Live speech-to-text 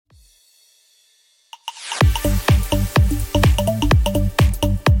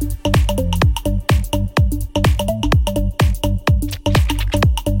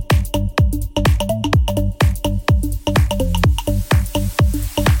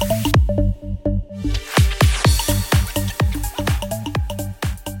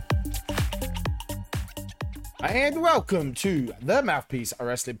And welcome to the Mouthpiece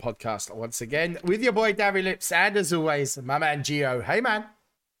Wrestling Podcast once again with your boy Darry Lips and as always, my man Gio. Hey man.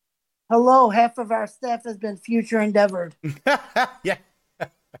 Hello, half of our staff has been future endeavored. Yeah.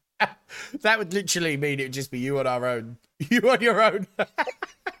 That would literally mean it would just be you on our own. You on your own.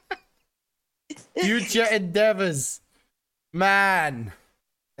 Future endeavors. Man.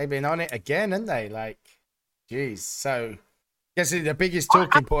 They've been on it again, haven't they? Like, geez. So, I guess it's the biggest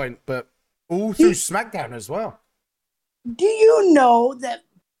talking point, but all through SmackDown as well. Do you know that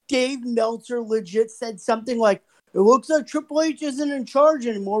Dave Meltzer legit said something like, it looks like Triple H isn't in charge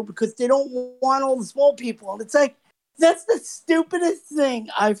anymore because they don't want all the small people. And it's like, that's the stupidest thing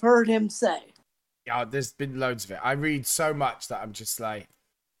I've heard him say. Yeah, there's been loads of it. I read so much that I'm just like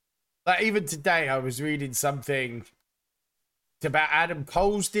even today I was reading something about Adam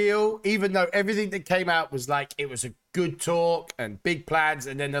Cole's deal, even though everything that came out was like, it was a good talk and big plans.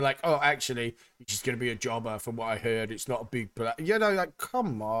 And then they're like, oh, actually, he's just going to be a jobber from what I heard. It's not a big plan. You know, like,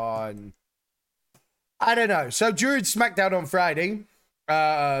 come on. I don't know. So during SmackDown on Friday,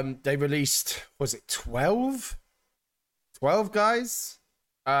 they released, was it 12? 12 guys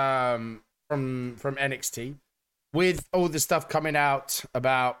from NXT with all the stuff coming out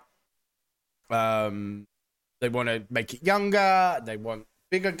about they want to make it younger, they want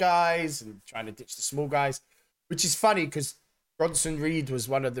bigger guys and trying to ditch the small guys, which is funny because Bronson Reed was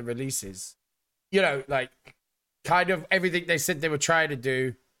one of the releases. You know, like kind of everything they said they were trying to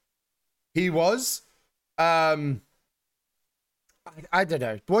do, he was. I don't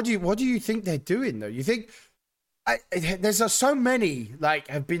know. What do you think they're doing though? You think there's so many like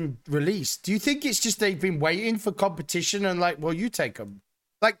have been released. Do you think it's just they've been waiting for competition and like, well, you take them,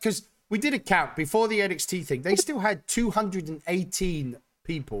 like, because we did a count before the NXT thing. They still had 218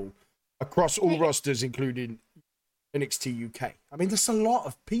 people across all rosters, including NXT UK. I mean, that's a lot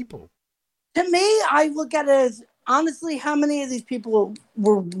of people. To me, I look at it as, honestly, how many of these people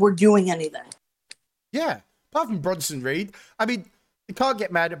were doing anything? Yeah, apart from Bronson Reed. I mean, you can't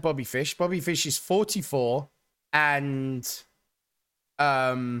get mad at Bobby Fish. Bobby Fish is 44 and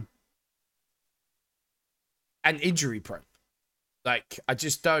injury prone. Like, I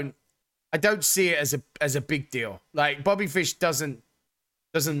don't see it as a big deal. Like, Bobby Fish doesn't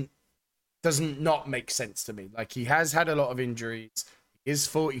not make sense to me. Like, he has had a lot of injuries. He is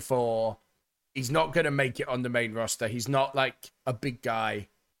 44. He's not going to make it on the main roster. He's not like a big guy.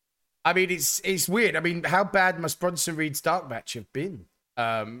 I mean, it's weird. I mean, how bad must Bronson Reed's dark match have been?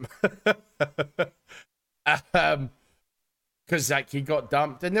 Because like he got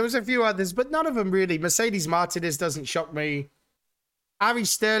dumped, and there was a few others, but none of them really. Mercedes Martinez doesn't shock me. Ari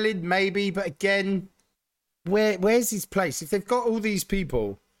Sterling maybe, but again, where's his place? If they've got all these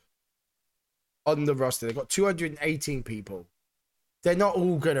people on the roster, they've got 218 people. They're not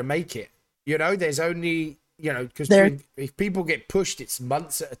all gonna make it. You know, there's only, you know, because if people get pushed, it's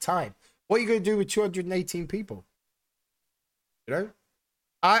months at a time. What are you going to do with 218 people? You know?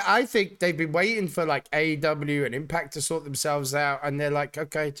 I think they've been waiting for like AEW and Impact to sort themselves out, and they're like,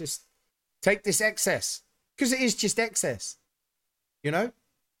 okay, just take this excess. Because it is just excess. You know?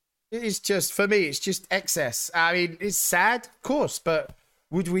 It is just, for me, it's just excess. I mean, it's sad, of course, but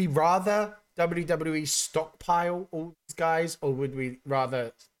would we rather WWE stockpile all these guys, or would we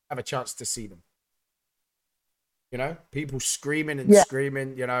rather have a chance to see them? You know, people screaming and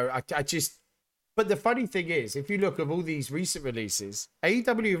screaming, you know, I just, but the funny thing is, if you look at all these recent releases,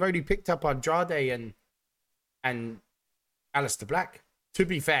 AEW have only picked up Andrade and Aleister Black. To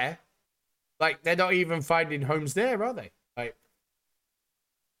be fair, like, they're not even finding homes there, are they? Like,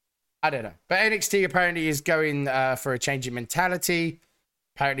 I don't know. But NXT apparently is going for a change in mentality,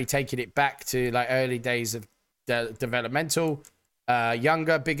 apparently taking it back to like early days of developmental.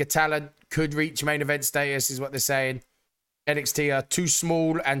 Younger, bigger talent could reach main event status, is what they're saying. NXT are too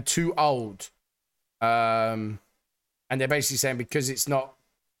small and too old. And they're basically saying because it's not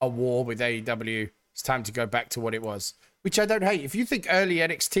a war with AEW, it's time to go back to what it was, which I don't hate. If you think early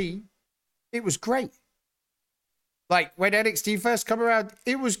NXT, it was great. Like, when NXT first come around,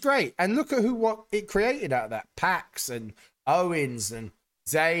 it was great. And look at what it created out of that. Pax and Owens and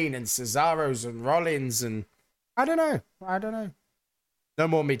Zayn and Cesaro's and Rollins and I don't know. No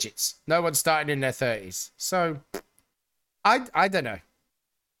more midgets. No one's starting in their 30s. So, I don't know.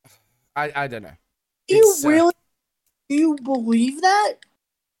 I don't know. Do you believe that?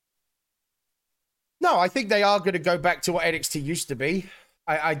 No, I think they are going to go back to what NXT used to be.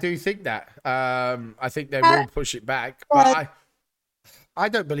 I do think that. I think they will push it back. But I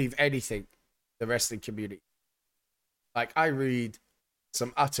don't believe anything the wrestling community. Like, I read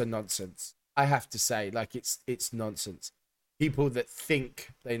some utter nonsense. I have to say, like, it's nonsense. People that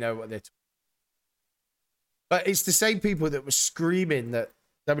think they know what they're talking But it's the same people that were screaming that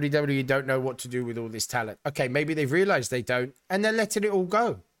WWE don't know what to do with all this talent. Okay, maybe they've realized they don't, and they're letting it all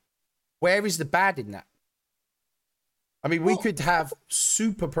go. Where is the bad in that? I mean, we could have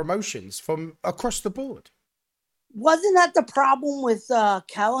super promotions from across the board. Wasn't that the problem with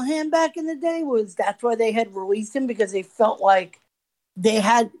Callahan back in the day? Was that's why they had released him, because they felt like they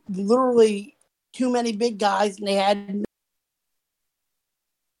had literally too many big guys and they had.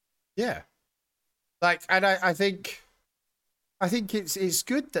 Yeah. Like, and I think it's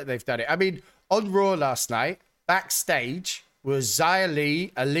good that they've done it. I mean, on Raw last night, backstage was Xia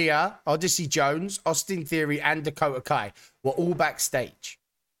Li, Aaliyah, Odyssey Jones, Austin Theory, and Dakota Kai were all backstage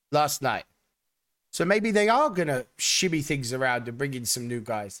last night. So maybe they are gonna shimmy things around and bring in some new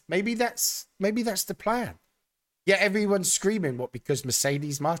guys. Maybe that's the plan. Yeah, everyone's screaming what because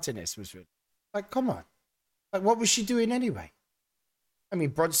Mercedes Martinez was really like, come on, like what was she doing anyway? I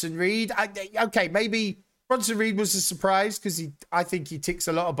mean, Bronson Reed. Okay, maybe Bronson Reed was a surprise because I think he ticks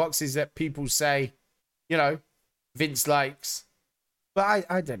a lot of boxes that people say, you know, Vince likes. But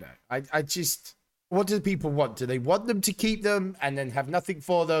I don't know. I just, what do people want? Do they want them to keep them and then have nothing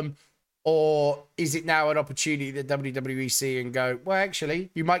for them? Or is it now an opportunity that WWE see and go, well, actually,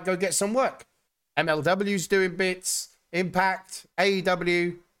 you might go get some work. MLW's doing bits, Impact,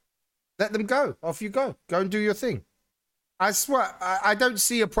 AEW. Let them go. Off you go. Go and do your thing. I swear, I don't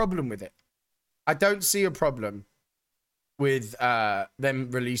see a problem with it. I don't see a problem with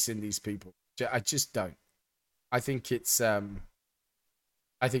them releasing these people. I just don't. I think it's good.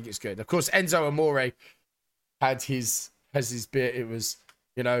 Of course, Enzo Amore has his bit. It was,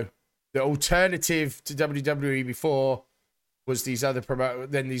 you know, the alternative to WWE before was these other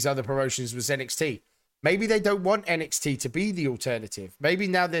promotions was NXT. Maybe they don't want NXT to be the alternative. Maybe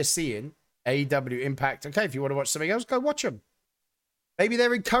now they're seeing AEW Impact. Okay, if you want to watch something else, go watch them. Maybe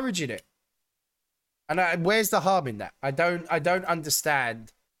they're encouraging it. And where's the harm in that? I don't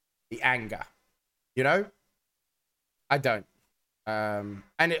understand the anger. You know? I don't. And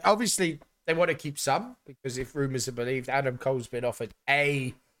obviously they want to keep some because if rumors are believed, Adam Cole's been offered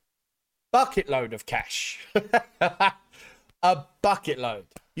a bucket load of cash. A bucket load.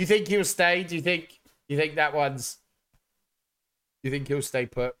 You think he'll stay? Do you think that one's? Do you think he'll stay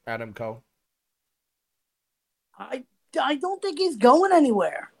put, Adam Cole? I don't think he's going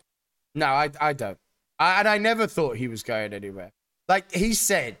anywhere. No, I don't. I never thought he was going anywhere. Like he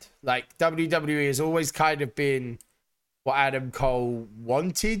said, like WWE has always kind of been what Adam Cole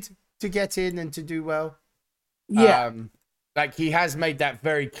wanted to get in and to do well. Yeah. Like he has made that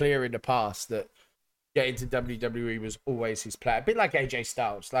very clear in the past that getting to WWE was always his plan. A bit like AJ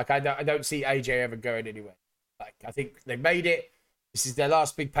Styles. Like I don't see AJ ever going anywhere. Like I think they made it. This is their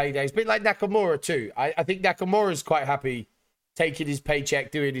last big payday. It's a bit like Nakamura too. I think Nakamura's quite happy taking his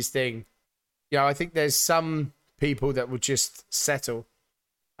paycheck, doing his thing. You know, I think there's some people that will just settle.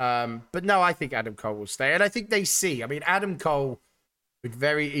 But no, I think Adam Cole will stay. And I think they see. I mean, Adam Cole would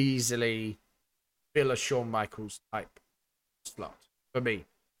very easily fill a Shawn Michaels type slot for me.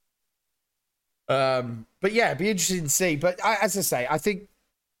 But yeah, it'd be interesting to see. But as I say, I think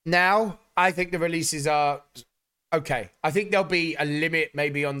the releases are okay. I think there'll be a limit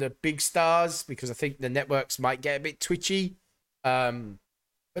maybe on the big stars because I think the networks might get a bit twitchy. But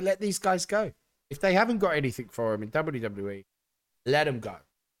let these guys go. If they haven't got anything for them in WWE, let them go.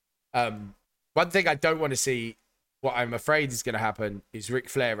 One thing I don't want to see, what I'm afraid is going to happen, is Ric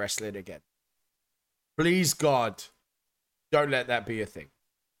Flair wrestling again. Please, God, don't let that be a thing.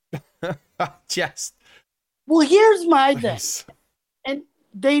 Just. Well, here's my thing. And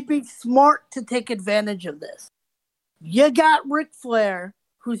they'd be smart to take advantage of this. You got Ric Flair,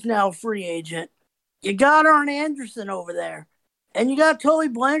 who's now a free agent. You got Arn Anderson over there. And you got Tully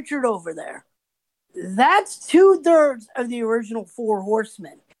Blanchard over there. That's 2/3 of the original Four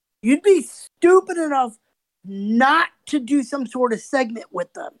Horsemen. You'd be stupid enough not to do some sort of segment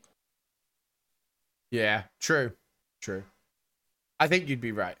with them. Yeah, true. I think you'd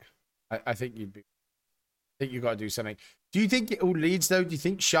be right. I think you got to do something. Do you think it all leads though? Do you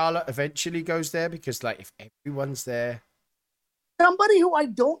think Charlotte eventually goes there? Because like if everyone's there, somebody who I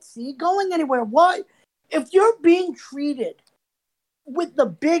don't see going anywhere. Why? If you're being treated with the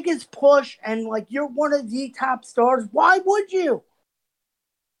biggest push and like you're one of the top stars, why would you?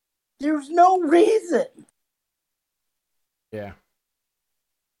 There's no reason. Yeah.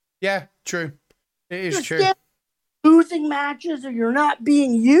 Yeah, true. It is you're true. Losing matches or you're not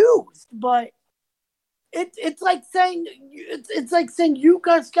being used, but it's like saying you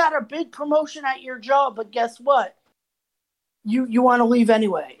guys got a big promotion at your job, but guess what? You want to leave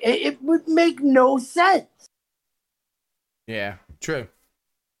anyway. It would make no sense. Yeah, true.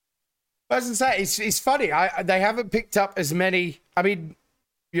 As I say, it's funny. They haven't picked up as many. I mean,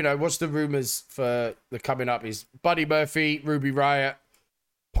 you know, what's the rumors for the coming up is Buddy Murphy, Ruby Riott,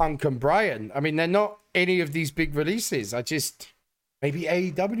 Punk, and Bryan. I mean, they're not any of these big releases. Maybe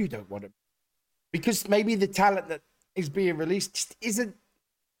AEW don't want them because maybe the talent that is being released just isn't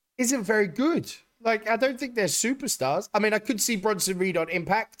very good. Like, I don't think they're superstars. I mean, I could see Bronson Reed on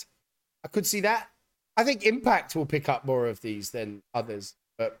Impact. I could see that. I think Impact will pick up more of these than others.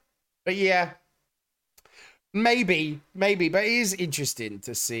 But yeah, maybe. But it is interesting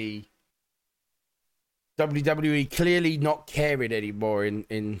to see WWE clearly not caring anymore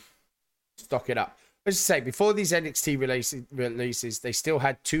in stocking up. As I say, before these NXT releases, they still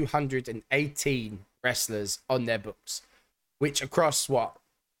had 218 wrestlers on their books, which across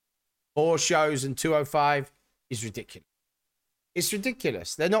 4 shows and 205 is ridiculous. It's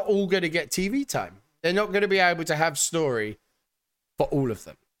ridiculous. They're not all going to get TV time. They're not going to be able to have story for all of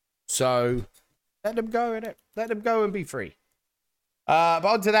them. So let them go, innit? Let them go and be free. But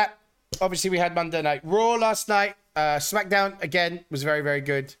on to that, obviously we had Monday Night Raw last night. SmackDown, again, was very, very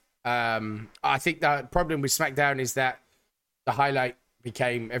good. I think the problem with SmackDown is that the highlight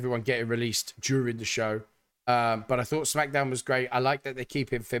became everyone getting released during the show. But I thought SmackDown was great. I like that they're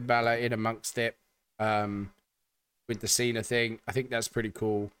keeping Finn Balor in amongst it with the Cena thing. I think that's pretty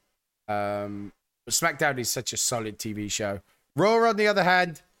cool. But SmackDown is such a solid TV show. Raw, on the other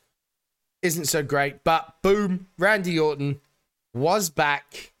hand, isn't so great. But boom, Randy Orton was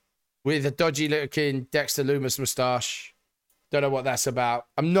back with a dodgy-looking Dexter Lumis moustache. Don't know what that's about.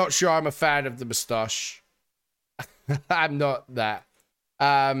 I'm not sure I'm a fan of the moustache. I'm not that.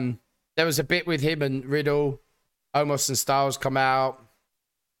 There was a bit with him and Riddle. Omos and Styles come out.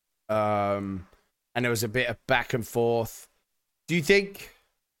 And there was a bit of back and forth. Do you think,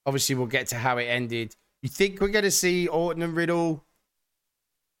 obviously we'll get to how it ended, you think we're going to see Orton and Riddle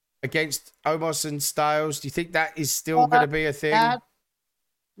against Omos and Styles? Do you think that is still going to be a thing?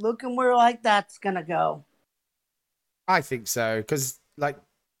 Looking where like that's going to go. I think so, because like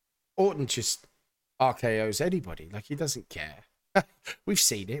Orton just RKOs anybody. Like, he doesn't care. We've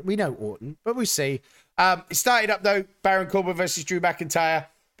seen it. We know Orton, but we see. It started up though. Baron Corbin versus Drew McIntyre.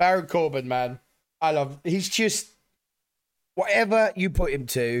 Baron Corbin, man, I love. He's just whatever you put him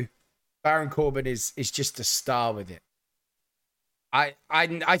to. Baron Corbin is just a star with it. I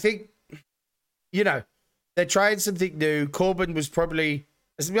think, you know, they're trying something new. Corbin was probably,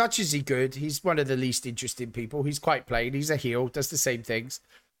 as much as he could, he's one of the least interesting people. He's quite plain. He's a heel, does the same things.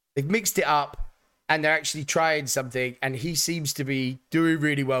 They've mixed it up and they're actually trying something, and he seems to be doing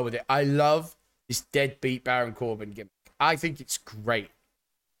really well with it. I love this deadbeat Baron Corbin gimmick. I think it's great.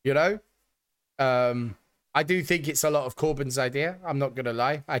 You know? I do think it's a lot of Corbin's idea. I'm not going to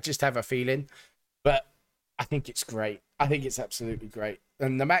lie. I just have a feeling. But I think it's great. I think it's absolutely great.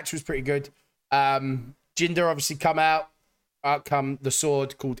 And the match was pretty good. Jinder obviously come out. Out come the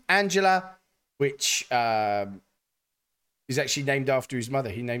sword called Angela, which is actually named after his mother.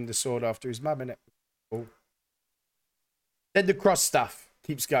 He named the sword after his mum, innit? Cool. Then the cross stuff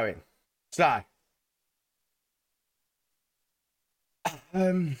keeps going. Sly.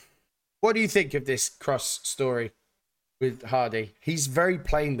 What do you think of this cross story with Hardy? He's very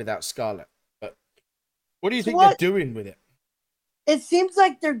plain without Scarlett. But what do you think they're doing with it? It seems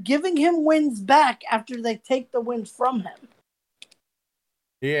like they're giving him wins back after they take the wins from him.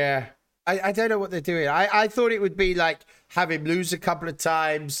 Yeah. I don't know what they're doing. I thought it would be like have him lose a couple of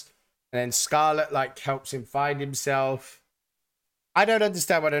times and then Scarlett like helps him find himself. I don't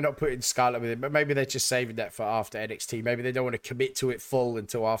understand why they're not putting Scarlett with him, but maybe they're just saving that for after NXT. Maybe they don't want to commit to it full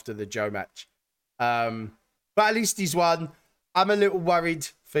until after the Joe match. But at least he's won. I'm a little worried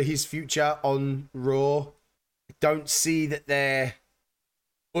for his future on Raw. I don't see that they're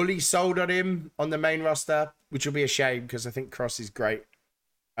fully sold on him on the main roster, which will be a shame because I think Cross is great.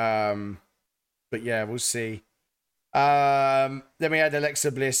 But yeah, we'll see. Then we had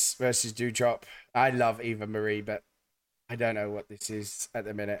Alexa Bliss versus Doudrop. I love Eva Marie, but I don't know what this is at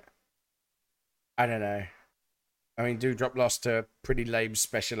the minute. I don't know. I mean, Doudrop lost to a pretty lame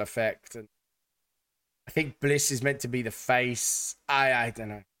special effect. And I think Bliss is meant to be the face. I don't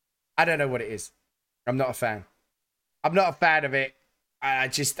know. I don't know what it is. I'm not a fan. I'm not a fan of it. I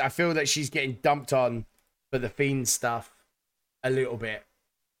feel that she's getting dumped on for the Fiend stuff a little bit.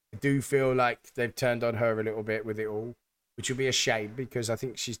 I do feel like they've turned on her a little bit with it all, which would be a shame because I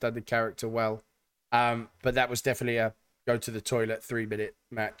think she's done the character well. But that was definitely a go to the toilet 3-minute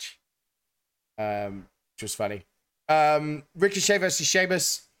match, which was funny. Ricochet versus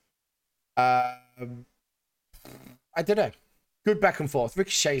Sheamus. I don't know. Good back and forth.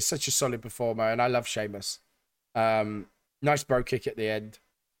 Ricochet is such a solid performer, and I love Sheamus. Nice bro kick at the end.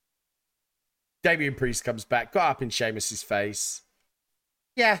 Damian Priest comes back, got up in Sheamus's face.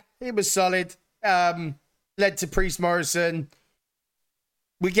 Yeah, it was solid. Led to Priest Morrison.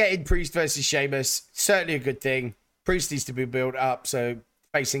 We're getting Priest versus Sheamus. Certainly a good thing. Priest needs to be built up, so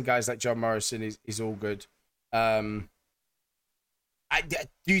facing guys like John Morrison is all good. Do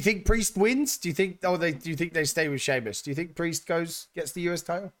you think Priest wins? Do you think they stay with Sheamus? Do you think Priest gets the US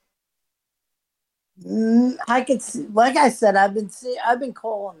title? I could see, like I said, I've been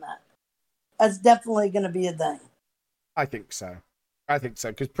calling that. That's definitely going to be a thing. I think so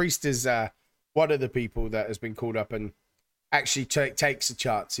because Priest is one of the people that has been called up and actually takes a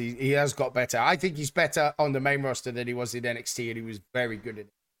chance. He has got better. I think he's better on the main roster than he was in NXT, and he was very good at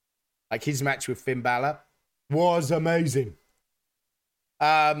it. Like his match with Finn Balor was amazing.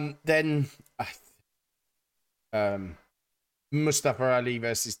 Then Mustafa Ali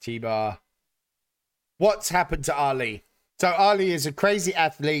versus T-Bar. What's happened to Ali? So Ali is a crazy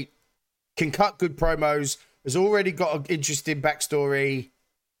athlete, can cut good promos, has already got an interesting backstory.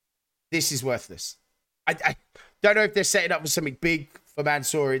 This is worthless. I don't know if they're setting up for something big for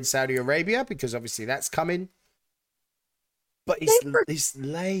Mansoor in Saudi Arabia, because obviously that's coming. But it's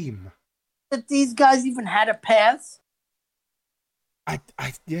lame. That these guys even had a pass? I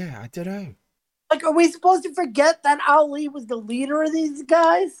don't know. Like, are we supposed to forget that Ali was the leader of these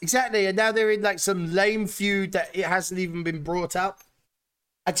guys? Exactly, and now they're in like some lame feud that it hasn't even been brought up.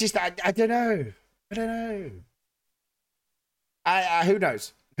 I don't know. I don't know. Who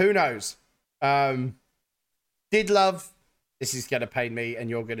knows? Who knows? Did love. This is gonna pain me, and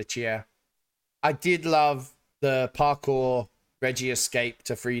you're gonna cheer. I did love the parkour Reggie escape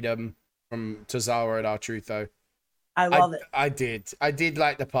to freedom from Tozawa and R-Truth, though. I love it. I did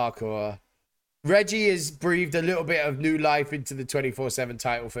like the parkour. Reggie has breathed a little bit of new life into the 24/7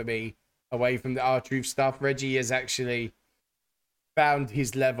 title for me, away from the R-Truth stuff. Reggie has actually found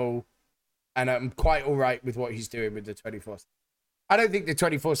his level, and I'm quite all right with what he's doing with the 24/7. I don't think the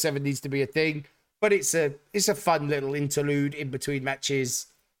 24/7 needs to be a thing, but it's a fun little interlude in between matches,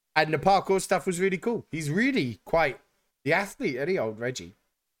 and the parkour stuff was really cool. He's really quite the athlete, any old Reggie.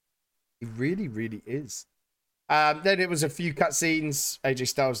 He really, really is. Then it was a few cutscenes. AJ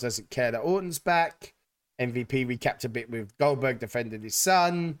Styles doesn't care that Orton's back. MVP recapped a bit with Goldberg defending his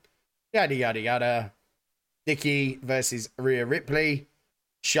son. Yada, yada, yada. Nikki versus Rhea Ripley.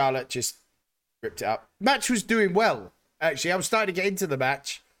 Charlotte just ripped it up. Match was doing well, actually. I was starting to get into the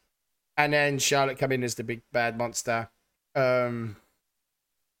match. And then Charlotte come in as the big bad monster. I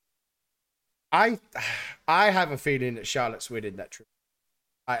have a feeling that Charlotte's winning that trip.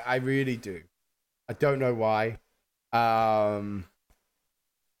 I really do. I don't know why.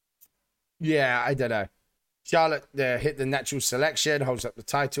 Yeah, I don't know. Charlotte hit the natural selection, holds up the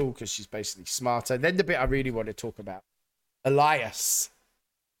title because she's basically smarter. Then the bit I really want to talk about. Elias.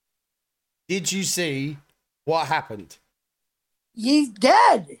 Did you see what happened? He's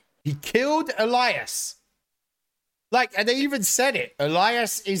dead. He killed Elias. Like, and they even said it.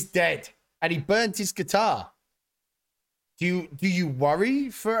 Elias is dead. And he burnt his guitar. Do you worry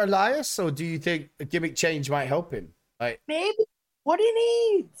for Elias, or do you think a gimmick change might help him? Like, maybe what he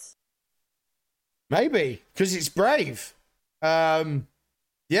needs. Maybe because it's brave. It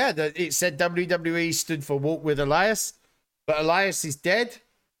said WWE stood for Walk with Elias, but Elias is dead,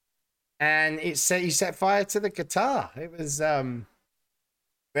 and it said he set fire to the guitar. It was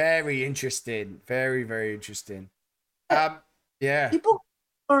very interesting, very, very interesting. Yeah. People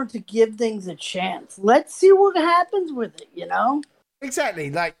learn to give things a chance. Let's see what happens with it, you know?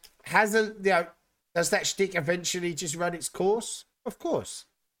 Exactly. Like, does that shtick eventually just run its course? Of course.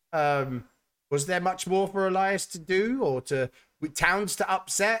 Was there much more for Elias to do, or with Towns to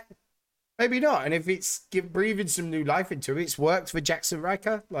upset? Maybe not. And if it's breathing some new life into him, it's worked for Jackson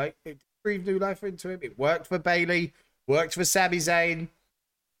Riker. Like, it breathed new life into him. It worked for Bayley. Worked for Sami Zayn.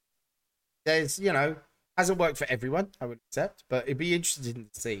 There's, hasn't worked for everyone, I would accept, but it'd be interesting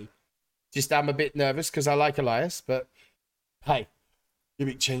to see. Just I'm a bit nervous because I like Elias, but hey,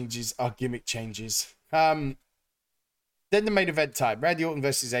 gimmick changes are gimmick changes. Then the main event time, Randy Orton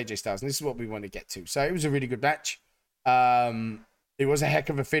versus AJ Styles, and this is what we want to get to. So it was a really good match. It was a heck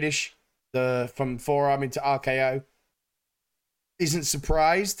of a finish. From forearm into RKO. Isn't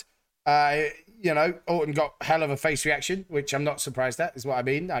surprised. Orton got hell of a face reaction, which I'm not surprised at, is what I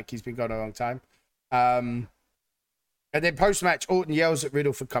mean. Like, he's been gone a long time. And then post-match, Orton yells at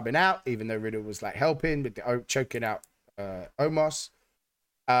Riddle for coming out, even though Riddle was like helping with choking out Omos.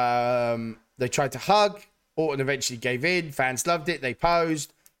 They tried to hug. Orton eventually gave in. Fans loved it. They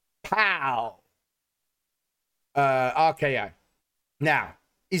posed. Pow! RKO. Now,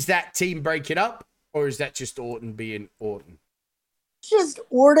 is that team breaking up, or is that just Orton being Orton? just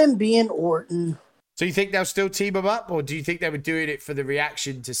Orton being Orton. So you think they'll still team them up, or do you think they were doing it for the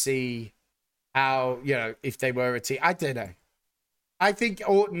reaction to see how, if they were a team? I don't know. I think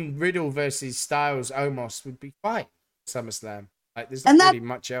Orton Riddle versus Styles Omos would be fine. SummerSlam. Like, there's not really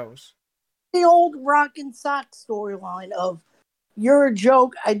much else. The old Rock and Sock storyline of, you're a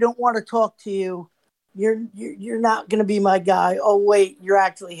joke. I don't want to talk to you. You're not going to be my guy. Oh, wait, you're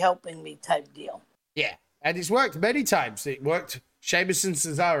actually helping me type deal. Yeah. And it's worked many times. It worked. Sheamus and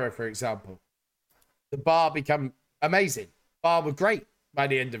Cesaro, for example. The bar become amazing. Bar were great by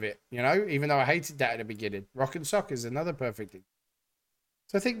the end of it, even though I hated that at the beginning. Rock and Sock is another perfect thing.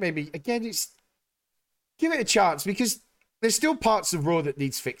 So I think maybe, again, give it a chance, because there's still parts of Raw that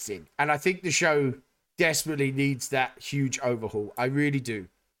needs fixing. And I think the show desperately needs that huge overhaul. I really do.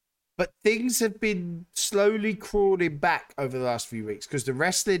 But things have been slowly crawling back over the last few weeks because the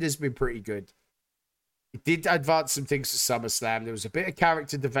wrestling has been pretty good. It did advance some things to SummerSlam. There was a bit of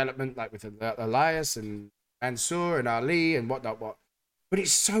character development, like with Elias and Mansoor and Ali and whatnot. But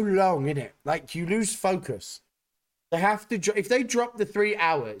it's so long, isn't it? Like, you lose focus. They have to, if they dropped the 3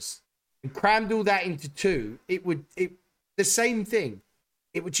 hours and crammed all that into 2, the same thing.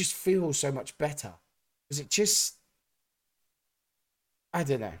 It would just feel so much better. Because I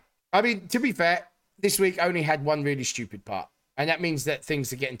don't know. I mean, to be fair, this week only had one really stupid part. And that means that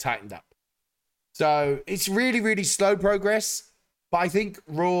things are getting tightened up. So it's really, really slow progress. But I think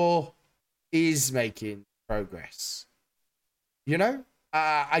Raw is making progress.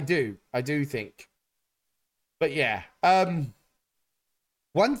 I do think. But yeah.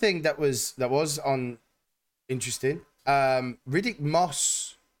 One thing that was on interesting, Riddick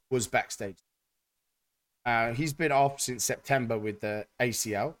Moss was backstage. He's been off since September with the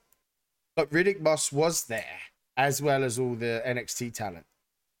ACL. But Riddick Moss was there, as well as all the NXT talent.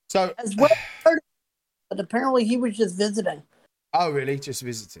 So, as well, but apparently he was just visiting. Oh, really? Just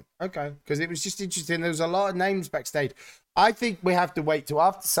visiting. Okay. Because it was just interesting. There was a lot of names backstage. I think we have to wait till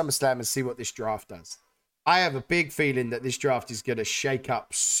after SummerSlam and see what this draft does. I have a big feeling that this draft is going to shake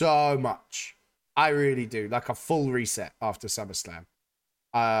up so much. I really do. Like a full reset after SummerSlam.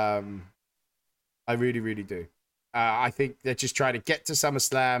 I really, really do. I think they're just trying to get to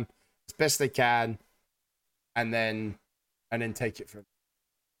SummerSlam as best they can, and then take it from.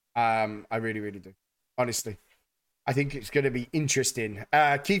 I really, really do. Honestly, I think it's going to be interesting.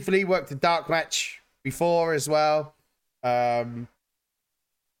 Keith Lee worked the dark match before as well.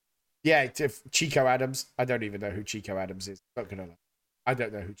 Yeah, Chico Adams. I don't even know who Chico Adams is. Not gonna lie. I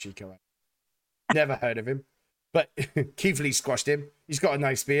don't know who Chico Adams is. Never heard of him. But Keith Lee squashed him. He's got a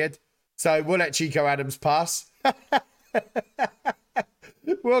nice beard. So we'll let Chico Adams pass.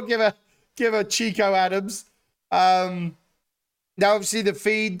 We'll give a Chico Adams. Now, obviously, the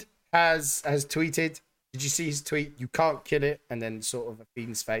Fiend has tweeted. Did you see his tweet? You can't kill it. And then sort of a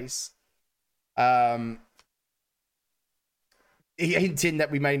Fiend's face. Hinting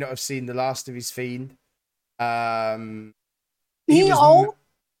that we may not have seen the last of his Fiend. He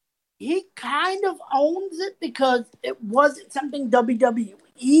kind of owns it because it wasn't something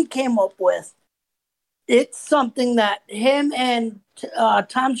WWE came up with. It's something that him and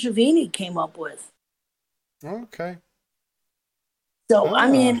Tom Schiavone came up with. Okay. So,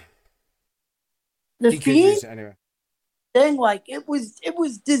 I mean, the Fiend anyway. thing, like, it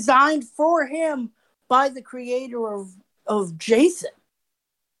was designed for him by the creator of Jason.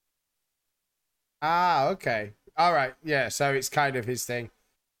 Okay. All right. Yeah, so it's kind of his thing.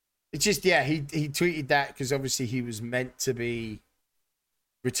 It's just, yeah, he tweeted that because obviously he was meant to be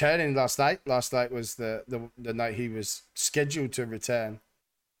returning last night. Last night was the night he was scheduled to return.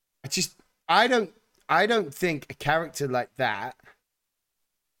 I don't think a character like that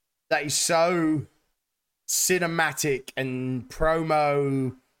is so cinematic and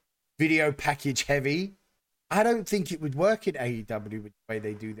promo video package heavy, I don't think it would work in AEW with the way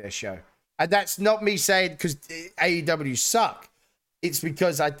they do their show. And that's not me saying because AEW suck. It's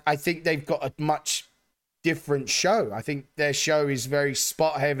because I think they've got a much different show. I think their show is very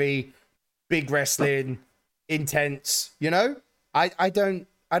spot heavy, big wrestling, intense. I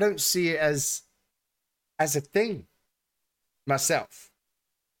don't see it as a thing myself.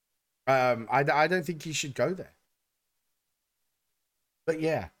 I don't think he should go there. But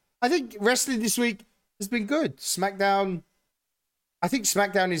yeah, I think wrestling this week has been good. SmackDown. I think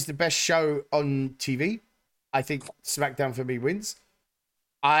SmackDown is the best show on TV. I think SmackDown for me wins.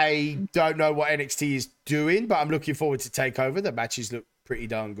 I don't know what NXT is doing, but I'm looking forward to TakeOver. The matches look pretty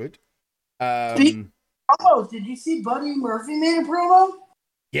darn good. Did you see Buddy Murphy made a promo?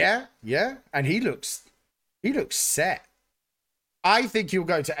 Yeah, and he looks set. I think he'll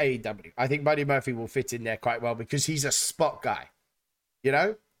go to AEW. I think Buddy Murphy will fit in there quite well because he's a spot guy. you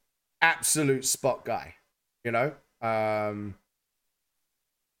know, absolute spot guy, you know.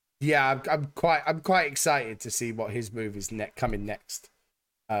 Yeah, I'm quite excited to see what his move is coming next,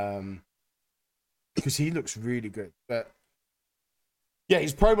 because he looks really good. But yeah,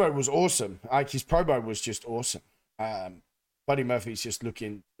 his promo was awesome. Like his promo was just awesome. Buddy Murphy's just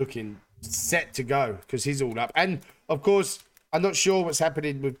looking set to go because he's all up. And of course, I'm not sure what's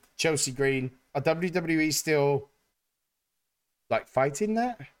happening with Chelsea Green. Are WWE still like fighting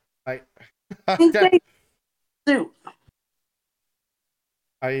that? Like, I think they do.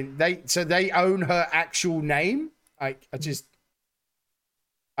 I mean, they own her actual name. I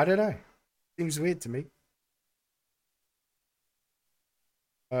don't know. Seems weird to me.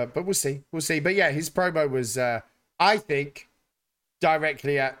 But we'll see. We'll see. But yeah, his promo was, I think,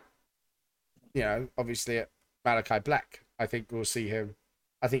 directly at, obviously at Malachi Black. I think we'll see him.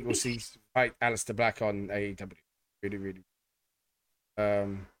 I think we'll see fight Aleister Black on AEW. Really, really.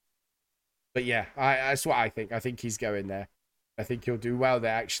 But yeah, that's what I think. I think he's going there. I think he'll do well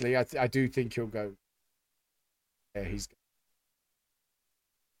there, actually. I do think he'll go. Yeah, he's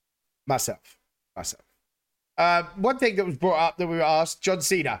myself. One thing that was brought up that we were asked, John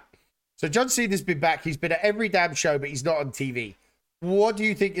Cena. So John Cena's been back. He's been at every damn show, but he's not on TV. What do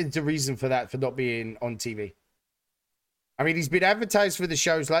you think is the reason for that, for not being on TV? I mean, he's been advertised for the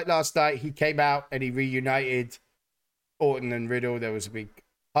shows. Like last night, he came out and he reunited Orton and Riddle. There was a big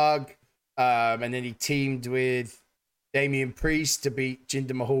hug. And then he teamed with Damian Priest to beat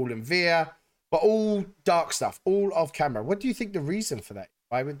Jinder Mahal and Veer. But all dark stuff, all off camera. What do you think the reason for that?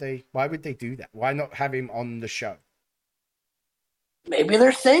 Why would they do that? Why not have him on the show? Maybe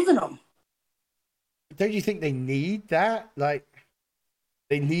they're saving him. Don't you think they need that? Like,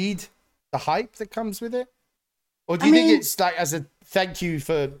 they need the hype that comes with it? Or do you think it's like as a thank you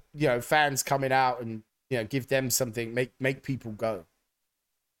for, fans coming out and, give them something, make people go?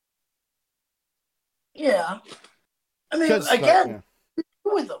 Yeah. I mean, again,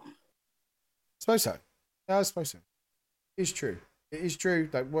 with them. I suppose so. Yeah, I suppose so. It's true. It is true.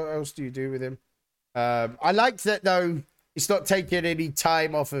 Like, what else do you do with him? I like that, though, it's not taking any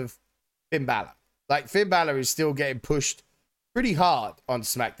time off of Finn Balor. Like, Finn Balor is still getting pushed pretty hard on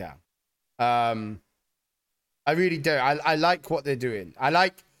SmackDown. I really do. I like what they're doing. I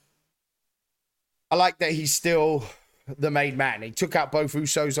like that he's still the main man. He took out both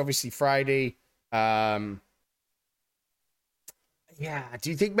Usos, obviously, Friday. Yeah. Do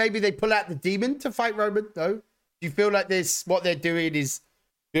you think maybe they pull out the Demon to fight Roman? No. Do you feel like what they're doing is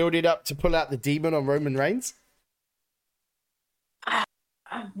building up to pull out the Demon on Roman Reigns?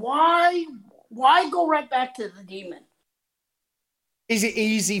 Why go right back to the Demon? Is it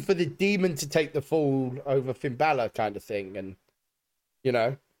easy for the Demon to take the fall over Finn Balor kind of thing? And,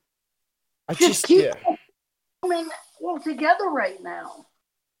 I just keep them all together right now.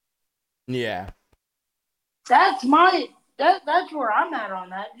 Yeah. That's where I'm at on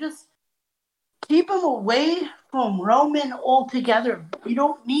that. Just keep him away from Roman altogether. You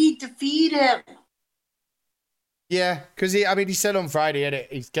don't need to feed him. Yeah, because he said on Friday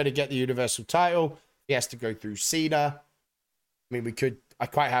he's going to get the Universal title. He has to go through Cena. I mean, I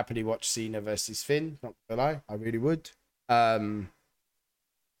quite happily watch Cena versus Finn. Not gonna lie, I really would.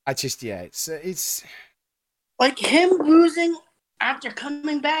 It's like him losing after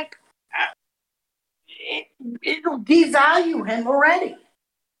coming back. It'll devalue him already.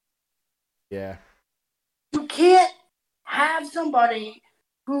 Yeah. You can't have somebody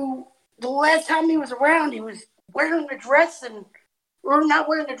who the last time he was around, he was wearing a dress or not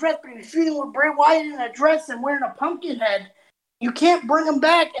wearing a dress, but he was feuding with Bray Wyatt in a dress and wearing a pumpkin head. You can't bring him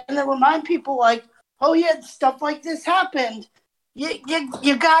back and then remind people like, oh yeah, stuff like this happened. You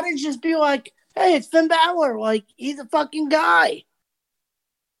gotta just be like, hey, it's Finn Balor. Like, he's a fucking guy.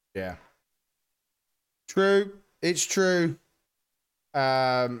 Yeah. True. It's true.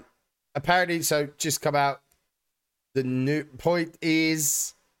 Apparently, so just come out. The new point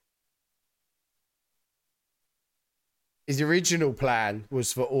is his original plan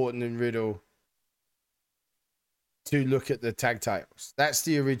was for Orton and Riddle to look at the tag titles. That's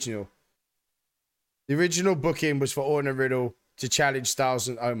the original. The original booking was for Orton and Riddle to challenge Styles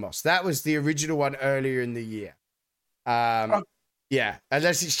and Omos. That was the original one earlier in the year. Yeah,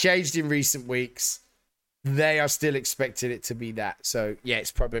 unless it's changed in recent weeks, they are still expecting it to be that. So, yeah,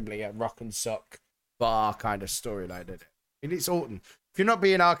 it's probably a rock and sock bar kind of storyline, isn't it? I mean, it's Orton. If you're not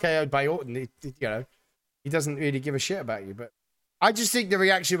being RKO'd by Orton, he doesn't really give a shit about you. But I just think the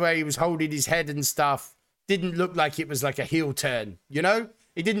reaction where he was holding his head and stuff didn't look like it was like a heel turn,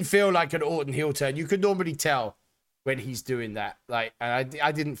 It didn't feel like an Orton heel turn. You could normally tell when he's doing that. Like, and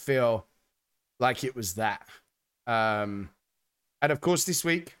I didn't feel like it was that. And of course, this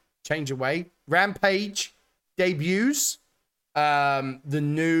week, change away. Rampage debuts. The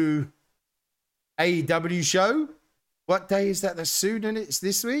new AEW show. What day is that? That's soon, and it's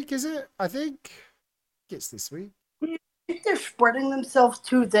this week, is it? I think it's this week. I think they're spreading themselves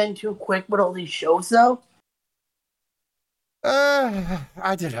too thin too quick with all these shows, though.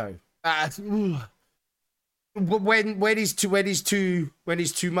 I don't know. When is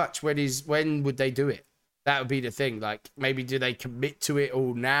too much? When would they do it? That would be the thing. Like, maybe do they commit to it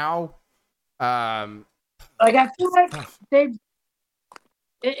all now? Like, I feel like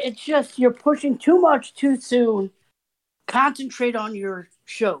it's just you're pushing too much too soon. Concentrate on your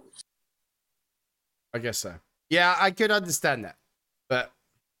shows. I guess so. Yeah, I could understand that. But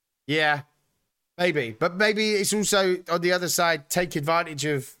yeah, maybe. But maybe it's also on the other side, take advantage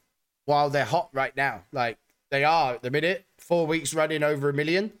of while they're hot right now. Like they are at the minute, 4 weeks running over 1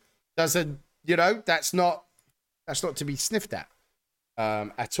 million. Doesn't, that's not to be sniffed at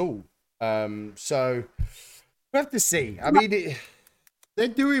all. So we have to see. I mean, they're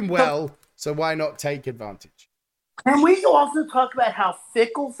doing well, so why not take advantage? Can we also talk about how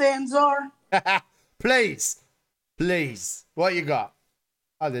fickle fans are? Please. What you got?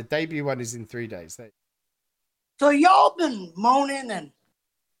 Oh, the debut one is in 3 days. So y'all been moaning and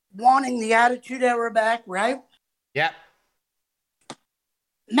wanting the Attitude Era back, right? Yep.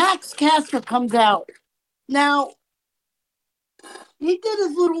 Max Caster comes out. Now, he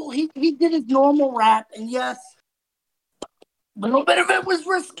did his normal rap, and yes, a little bit of it was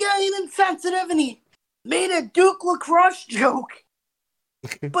risque and insensitive, and he made a Duke LaCrosse joke.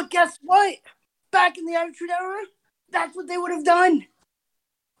 But guess what? Back in the Attitude Era, that's what they would have done.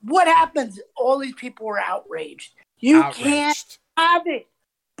 What happens? All these people were outraged. You can't have it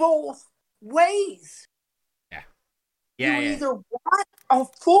both ways. Yeah. You either want a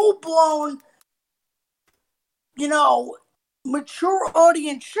full-blown, mature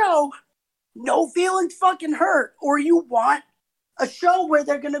audience show, no feelings fucking hurt, or you want a show where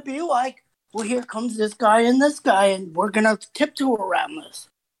they're going to be like, well, here comes this guy, and we're going to tiptoe around this.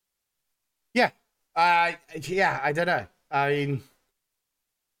 Yeah. I don't know. I mean,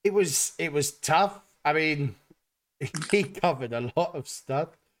 it was tough. I mean, he covered a lot of stuff.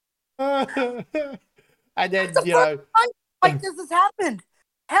 And then, like this has happened.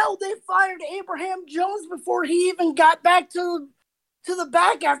 Hell, they fired Abraham Jones before he even got back to the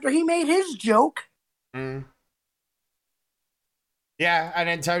back after he made his joke. Mm. Yeah, and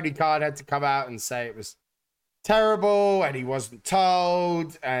then Tony Khan had to come out and say it was terrible and he wasn't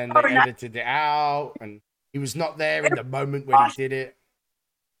told and they edited it out and he was not there in the moment when he did it.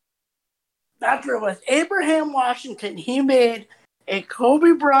 That's what it was. Abraham Washington, he made a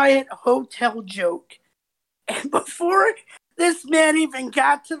Kobe Bryant hotel joke. And before this man even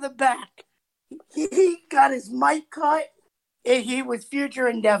got to the back, he got his mic cut and he was future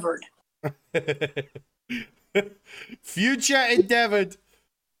endeavored. Future endeavored.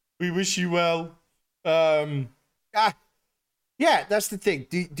 We wish you well. Yeah, that's the thing.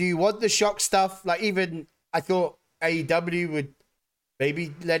 Do you want the shock stuff? Like, even I thought AEW would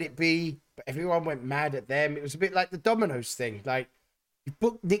maybe let it be, but everyone went mad at them. It was a bit like the Domino's thing. Like, you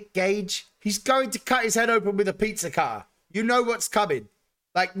book Nick Gage, he's going to cut his head open with a pizza cutter. You know what's coming.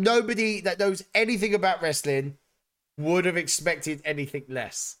 Like, nobody that knows anything about wrestling would have expected anything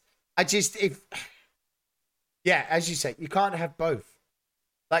less. Yeah, as you say, you can't have both.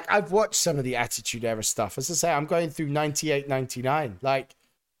 Like, I've watched some of the Attitude Era stuff. As I say, I'm going through 98, 99. Like,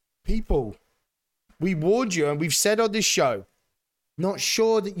 people, we warned you and we've said on this show, not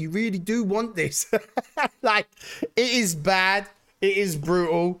sure that you really do want this. Like, it is bad. It is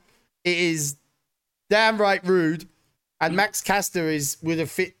brutal. It is damn right rude. And Max Caster would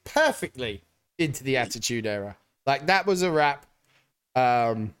have fit perfectly into the Attitude Era. Like, that was a wrap.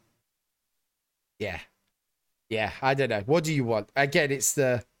 Yeah, I don't know. What do you want? Again, it's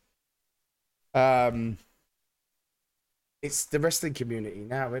the wrestling community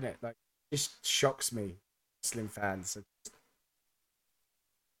now, isn't it? Like, it just shocks me. Wrestling fans are just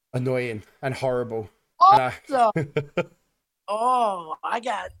annoying and horrible. Also, I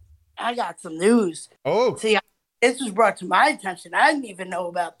got some news. Oh, see, this was brought to my attention. I didn't even know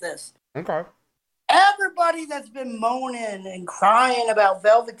about this. Okay. Everybody that's been moaning and crying about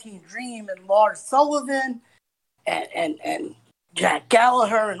Velveteen Dream and Lars Sullivan and Jack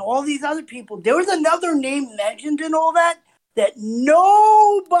Gallagher and all these other people, there was another name mentioned in all that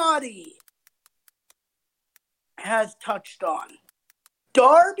nobody has touched on.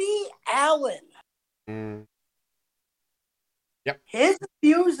 Darby Allin. Mm. Yep. His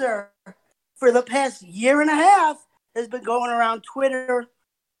abuser for the past year and a half has been going around Twitter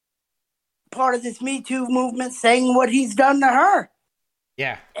part of this Me Too movement saying what he's done to her.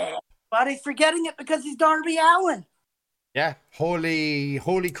 Yeah. But he's forgetting it because he's Darby Allin. Yeah. Holy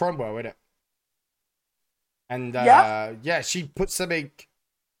Cromwell, isn't it? And yeah, she put something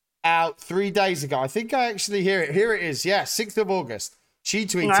out 3 days ago. I think I actually hear it. Here it is. Yeah, 6th of August. She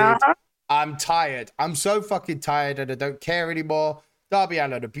tweeted, I'm tired. I'm so fucking tired and I don't care anymore. Darby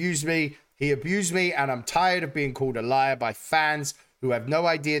Allin abused me. He abused me and I'm tired of being called a liar by fans who have no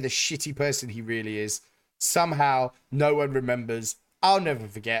idea the shitty person he really is. Somehow, no one remembers. I'll never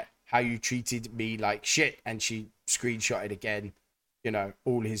forget how you treated me like shit. And she screenshotted again, you know,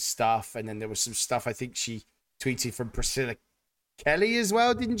 all his stuff. And then there was some stuff I think she tweeted from Priscilla Kelly as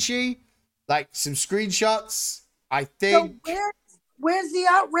well, didn't she? Like some screenshots, I think. So where's the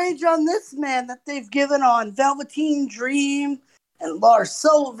outrage on this man that they've given on Velveteen Dream and Lars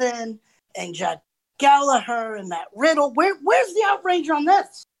Sullivan and Jack Gallagher and Matt Riddle? Where's the outrage on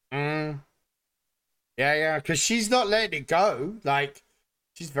this? Yeah, because she's not letting it go. Like,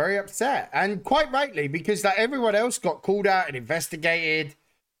 she's very upset. And quite rightly, because like everyone else got called out and investigated.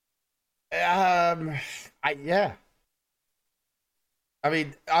 I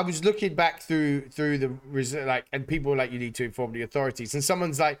mean, I was looking back through the like, and people were like, you need to inform the authorities. And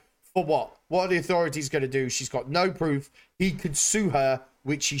someone's like, for what? What are the authorities going to do? She's got no proof. He could sue her,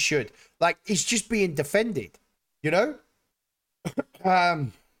 which he should. Like, it's just being defended, you know?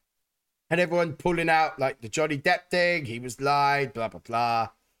 And everyone pulling out like the Johnny Depp thing. He was lied, blah, blah, blah.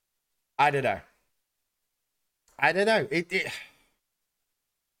 I don't know. It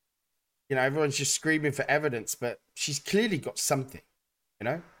you know, everyone's just screaming for evidence, but she's clearly got something. You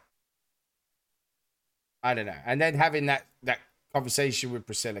know, I don't know. And then having that conversation with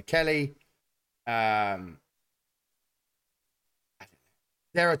Priscilla Kelly, there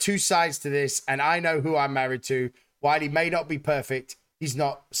are two sides to this, and I know who I'm married to. While he may not be perfect, he's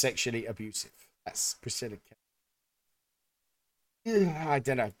not sexually abusive. That's Priscilla Kelly. I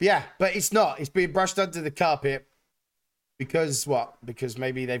don't know. Yeah, but it's not. It's being brushed under the carpet because what? Because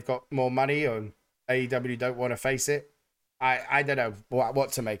maybe they've got more money, or AEW don't want to face it. I don't know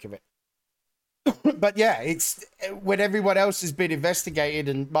what to make of it. But yeah, it's when everyone else has been investigated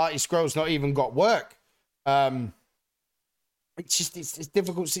and Marty Scurll's not even got work. It's a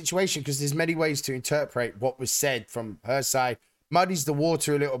difficult situation because there's many ways to interpret what was said from her side. Muddies the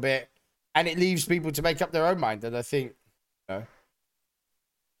water a little bit and it leaves people to make up their own mind. And I think, you know,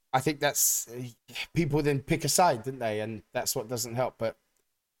 that's people then pick a side, don't they? And that's what doesn't help. But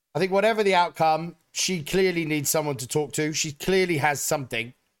I think whatever the outcome, she clearly needs someone to talk to. She clearly has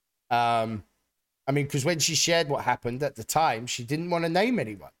something. I mean, because when she shared what happened at the time, she didn't want to name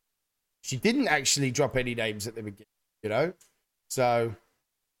anyone. She didn't actually drop any names at the beginning, you know? So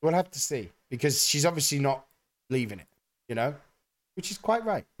we'll have to see because she's obviously not leaving it, you know? Which is quite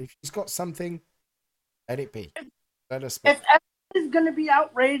right. If she's got something, let it be. Let us speak. If everyone's going to be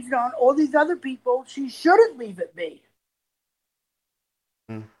outraged on all these other people, she shouldn't leave it be.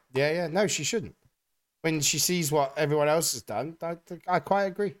 Yeah. No, she shouldn't. When she sees what everyone else has done, I quite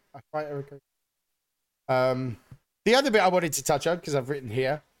agree. The other bit I wanted to touch on, because I've written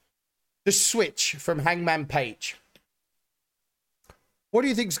here, the switch from Hangman Page. What do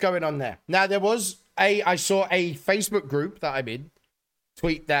you think's going on there? Now, I saw a Facebook group that I'm in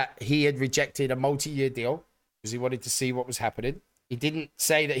tweet that he had rejected a multi-year deal because he wanted to see what was happening. He didn't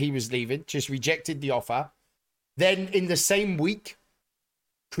say that he was leaving, just rejected the offer. Then in the same week,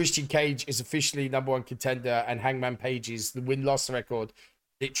 Christian Cage is officially number one contender and Hangman Page's the win-loss record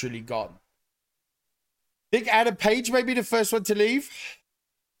literally gone. Think Adam Page may be the first one to leave?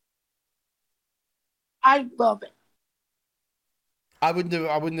 I love it. I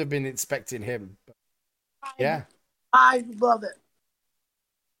wouldn't have been expecting him. But yeah. I love it.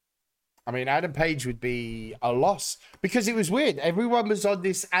 I mean, Adam Page would be a loss because it was weird. Everyone was on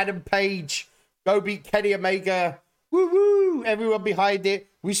this Adam Page, go beat Kenny Omega. Woo woo! Everyone behind it.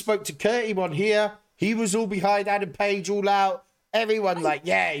 We spoke to Curtis on here. He was all behind Adam Page, all out. Everyone like,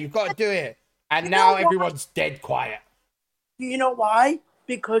 yeah, you've got to do it. And now everyone's dead quiet. You know why?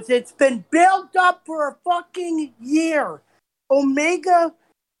 Because it's been built up for a fucking year. Omega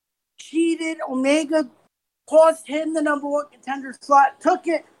cheated. Omega cost him the number one contender slot, took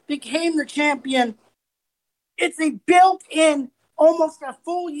it, became the champion. It's a built-in, almost a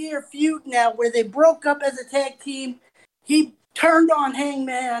full year feud now where they broke up as a tag team. He turned on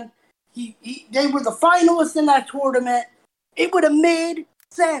Hangman. They were the finalists in that tournament. It would have made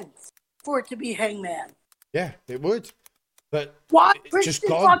sense for it to be Hangman. Yeah, it would. But why it's just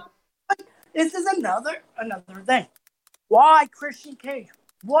gone. This is another thing. Why Christian Cage?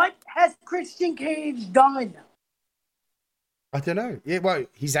 What has Christian Cage done? I don't know. Yeah, well,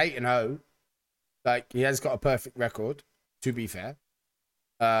 he's 8-0. Like, he has got a perfect record, to be fair.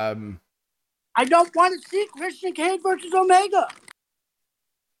 I don't want to see Christian Cage versus Omega.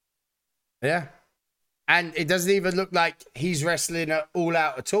 Yeah. And it doesn't even look like he's wrestling at All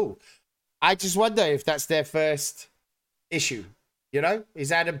Out at all. I just wonder if that's their first issue. You know?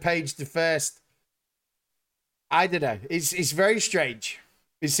 Is Adam Page the first? I don't know. It's very strange.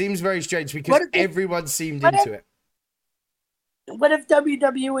 It seems very strange because everyone seemed into it. What if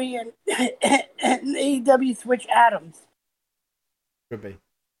WWE and AEW switch Adams? Could be.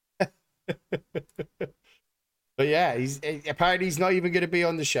 But yeah, apparently he's not even going to be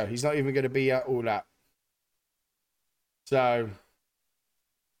on the show. He's not even going to be at All Out. So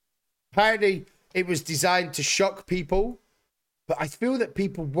apparently it was designed to shock people, but I feel that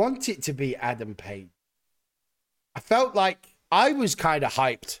people want it to be Adam Page. I felt like I was kind of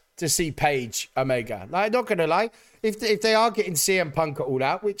hyped to see Page Omega. Like, not going to lie, if they are getting CM Punk at All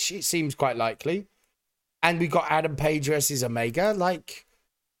Out, which it seems quite likely, and we got Adam Page versus Omega, like,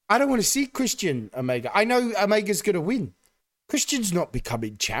 I don't want to see Christian Omega. I know Omega's going to win. Christian's not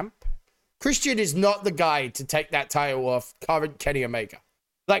becoming champ. Christian is not the guy to take that title off current Kenny Omega.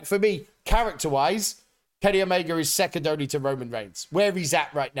 Like, for me, character-wise, Kenny Omega is second only to Roman Reigns, where he's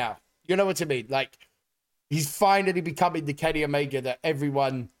at right now. You know what I mean? Like, he's finally becoming the Kenny Omega that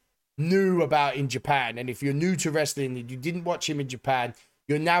everyone knew about in Japan. And if you're new to wrestling and you didn't watch him in Japan,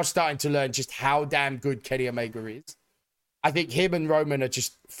 you're now starting to learn just how damn good Kenny Omega is. I think him and Roman are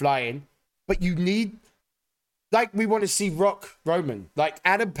just flying. But you need, like, we want to see Rock Roman. Like,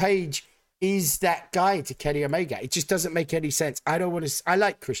 Adam Page is that guy to Kenny Omega. It just doesn't make any sense. I don't want to, I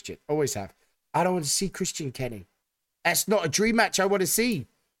like Christian, always have. I don't want to see Christian Kenny. That's not a dream match I want to see.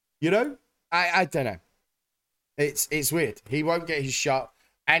 You know? I don't know. It's weird. He won't get his shot.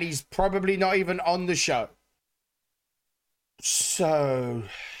 And he's probably not even on the show. So,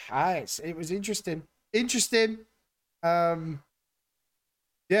 it was interesting.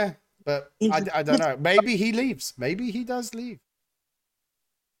 Yeah, but I don't know. Maybe he leaves. Maybe he does leave.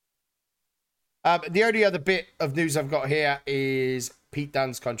 The only other bit of news I've got here is Pete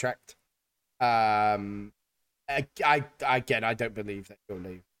Dunne's contract. Again, I don't believe that he'll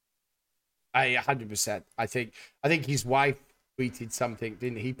leave. 100%. I think his wife tweeted something,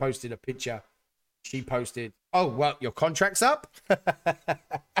 didn't he? He posted a picture. She posted, "Oh, well, your contract's up," and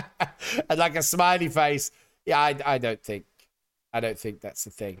like a smiley face. Yeah, I don't think that's the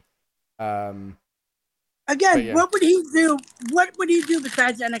thing. Again, yeah. What would he do? What would he do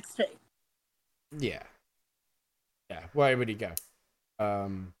besides NXT? Yeah. Where would he go? I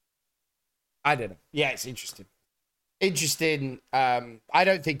don't know. Yeah, it's interesting. I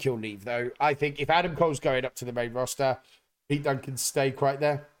don't think he'll leave though. I think if Adam Cole's going up to the main roster, Pete Dunne can stay right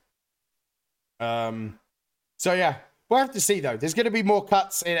there. So yeah, we'll have to see though. There's going to be more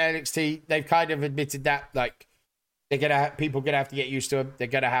cuts in NXT. They've kind of admitted that, like, people gonna have to get used to them. They're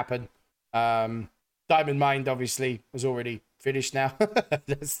gonna happen. Diamond Mine obviously was already finished now.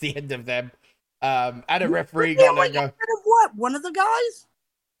 That's the end of them. And a referee got let go. What? One of the guys?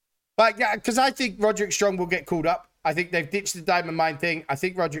 But yeah, because I think Roderick Strong will get called up. I think they've ditched the Diamond Mine thing. I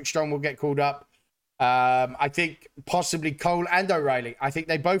think Roderick Strong will get called up. I think possibly Cole and O'Reilly. I think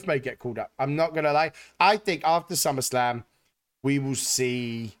they both may get called up. I'm not gonna lie. I think after SummerSlam, we will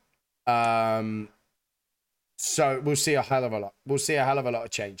see. So we'll see a hell of a lot. We'll see a hell of a lot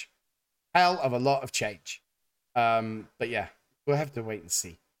of change. But yeah, we'll have to wait and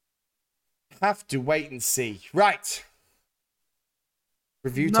see. Right.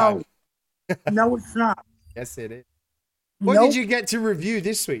 Review time. No, it's not. Yes, it is. What did you get to review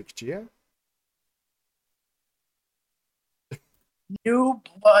this week, Gio? New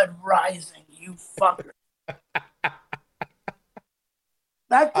Blood Rising, you fucker.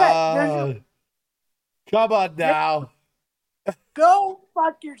 That's it. Come on now. Go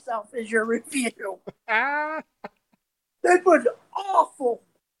fuck yourself is your review. That was awful.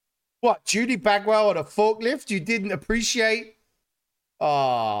 What, Judy Bagwell on a forklift you didn't appreciate?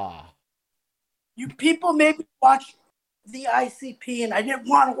 You people made me watch the ICP, and I didn't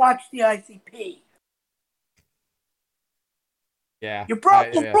want to watch the ICP. Yeah. You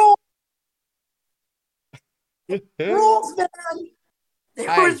broke the rules. Rules, man. There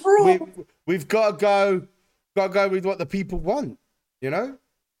was rules. We've got to go with what the people want, you know?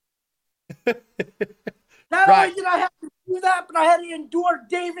 Not only did I have to do that, but I had to endure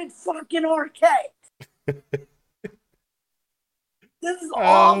David fucking Arquette. This is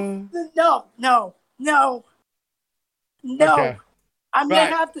all. No. Okay. I may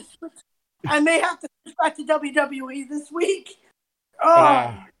have to switch back to WWE this week.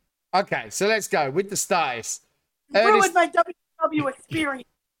 Okay, so let's go with the stars. Ruined my WWE experience.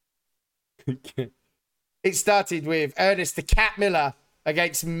 It started with Ernest the Cat Miller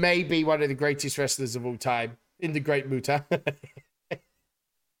against maybe one of the greatest wrestlers of all time in the Great Muta.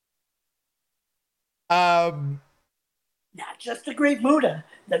 Not just the Great Muta.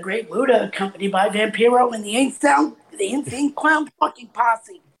 The Great Muta, accompanied by Vampiro and the Insane Clown fucking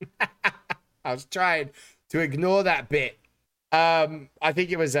posse. I was trying to ignore that bit. I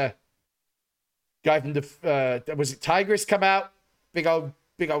think it was a guy from the was it Tigress come out? Big old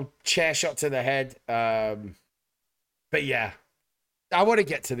chair shot to the head. But yeah, I want to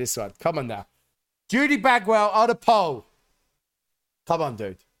get to this one. Come on now, Judy Bagwell on a pole. Come on,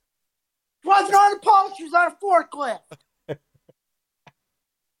 dude. She wasn't on a pole. She was on a forklift.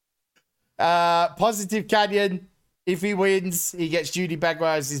 Positive Canyon. If he wins, he gets Judy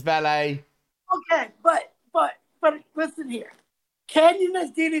Bagwell as his valet. Okay, but listen here. Canyon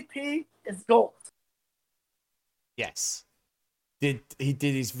as DDP is gold. Yes. He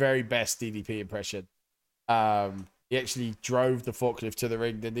did his very best DDP impression. He actually drove the forklift to the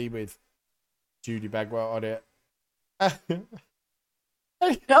ring, didn't he, with Judy Bagwell on it. Come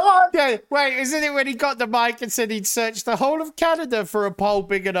on. Yeah, wait, isn't it when he got the mic and said he'd searched the whole of Canada for a pole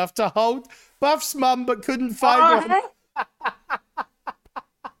big enough to hold Buff's mum, but couldn't find one?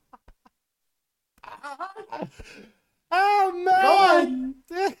 Oh, man.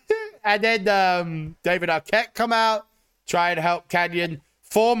 And then David Arquette come out, try and help Canyon.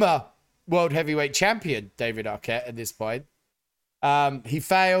 Former World Heavyweight Champion David Arquette at this point. He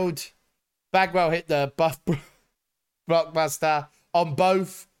failed. Bagwell hit the Buff blockbuster on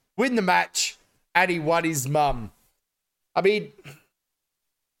both, win the match, and he won his mum. I mean,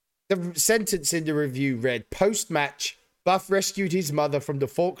 the sentence in the review read, post-match, Buff rescued his mother from the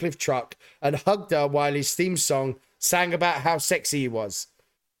forklift truck and hugged her while his theme song sang about how sexy he was.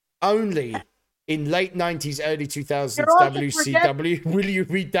 Only in late 90s, early 2000s WCW will you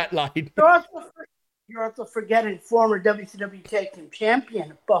read that line. You're also forgetting former WCW Tag Team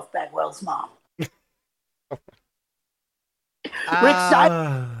Champion Buff Bagwell's mom. Rick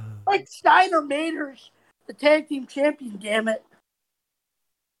Steiner made her the Tag Team Champion, damn it.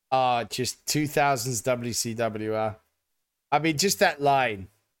 Just 2000s WCW. I mean, just that line.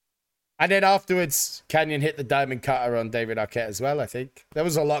 And then afterwards, Canyon hit the diamond cutter on David Arquette as well, I think. There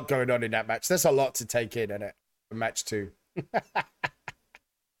was a lot going on in that match. There's a lot to take in it, for match 2.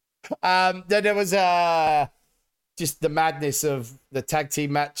 Then there was just the madness of the tag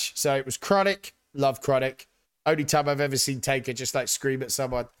team match. So it was Chronic. Love Chronic. Only time I've ever seen Taker just like scream at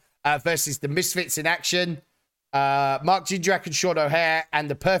someone. Versus the Misfits in action. Mark Jindrak and Sean O'Hare and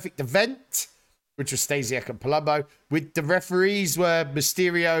the Perfect Event, which was Stasiak and Palumbo. With the referees were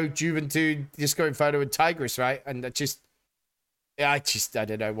Mysterio, Juventud, Disco Inferno, and Tigress, right? And I don't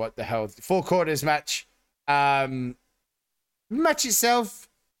know what the hell. 4 quarters match. Match itself,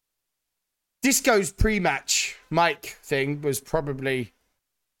 Disco's pre-match mic thing was probably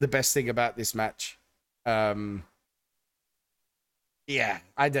the best thing about this match. Yeah,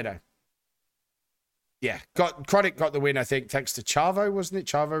 I don't know. Yeah, Chronic got the win, I think, thanks to Chavo, wasn't it?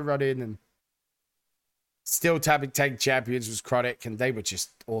 Chavo run in and still tag champions was Chronic, and they were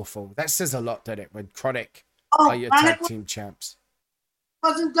just awful. That says a lot, doesn't it? When Chronic are your tag team champs.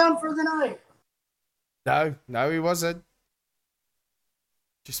 Wasn't done for the night. No, he wasn't.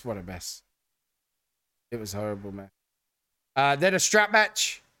 Just what a mess. It was horrible, man. Then a strap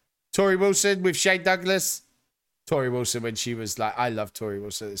match. Tori Wilson with Shane Douglas. Tori Wilson when she was like, I love Tori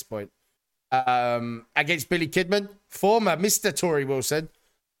Wilson at this point. Against Billy Kidman, former Mr. Tori Wilson.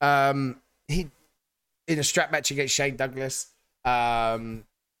 He in a strap match against Shane Douglas.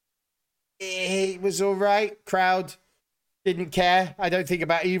 It was all right. Crowd didn't care. I don't think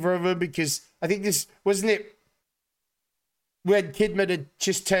about either of them because I think this wasn't it when Kidman had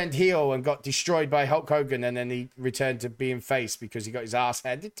just turned heel and got destroyed by Hulk Hogan, and then he returned to being face because he got his ass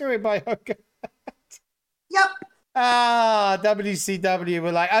handed to him by Hogan. Yep. WCW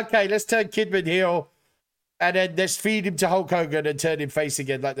were like, okay, let's turn Kidman heel and then let's feed him to Hulk Hogan and turn him face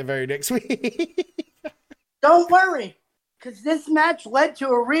again like the very next week. Don't worry, because this match led to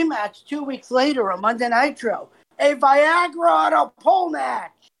a rematch 2 weeks later on Monday Nitro. A Viagra on a pole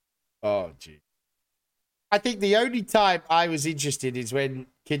match. Oh, gee. I think the only time I was interested is when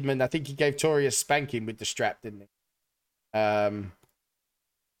Kidman, I think he gave Tori a spanking with the strap, didn't he?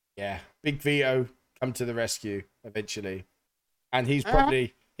 Yeah, Big Vito come to the rescue eventually. And he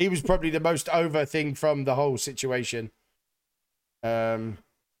was probably the most over thing from the whole situation. And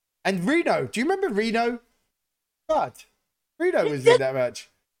Reno, do you remember Reno? God, Reno was in that match.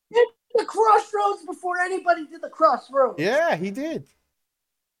 He did the Crossroads before anybody did the Crossroads. Yeah, he did.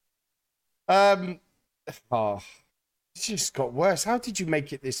 Oh, it just got worse. How did you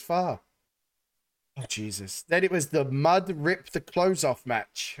make it this far? Oh, Jesus. Then it was the mud rip the clothes off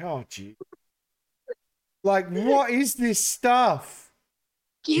match. Oh, gee. Like, what is this stuff?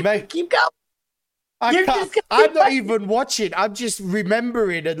 Keep Mate, keep going. I You're can't. just gonna I'm keep not fighting. even watching. I'm just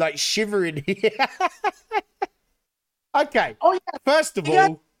remembering and like shivering here. Okay. Oh yeah, First of you got-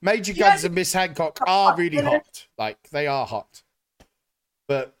 all, Major you got Guns and Miss Hancock are really hot. Like, they are hot.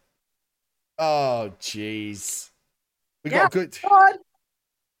 But, oh, jeez. We yeah. got good. God,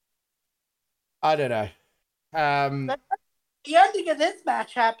 I don't know. the ending of this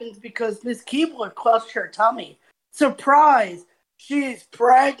match happens because Miss Keebler clutched her tummy. Surprise! She's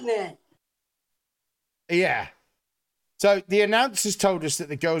pregnant. Yeah. So the announcers told us that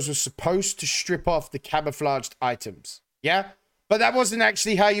the girls were supposed to strip off the camouflaged items. Yeah? But that wasn't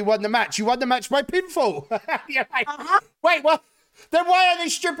actually how you won the match. You won the match by pinfall. You're like, wait, what? Then why are they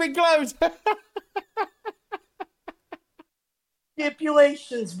stripping clothes?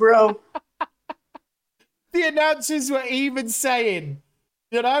 Stipulations, bro. The announcers were even saying,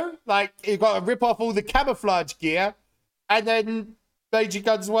 you know, like, you got to rip off all the camouflage gear, and then Major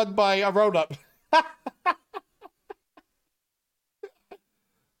Guns won by a roll-up.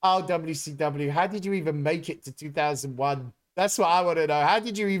 Oh, WCW, how did you even make it to 2001? That's what I want to know. How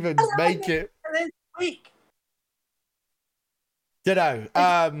did you even make it? This week. You know,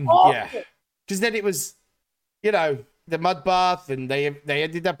 awful. yeah. Because then it was, you know, the mud bath, and they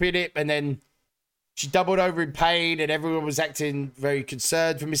ended up in it, and then she doubled over in pain, and everyone was acting very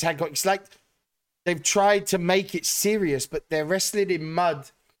concerned for Miss Hancock. It's like they've tried to make it serious, but they're wrestling in mud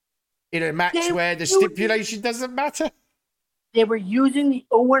in a match where the stipulation doesn't matter. They were using the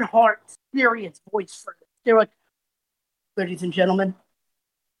Owen Hart serious voice for this. They were like, ladies and gentlemen,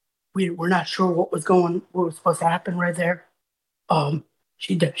 we're not sure what was supposed to happen right there.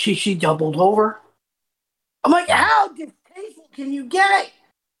 She doubled over. I'm like, how distasteful can you get?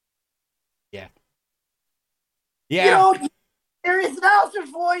 Yeah. You know, serious announcer's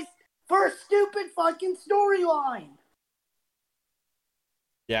voice for a stupid fucking storyline.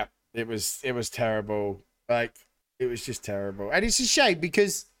 Yeah, it was terrible. Like, it was just terrible. And it's a shame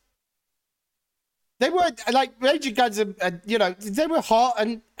because they weren't, like, Major Guns, you know, they were hot,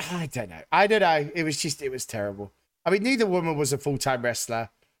 and I don't know. It was terrible. I mean, neither woman was a full-time wrestler,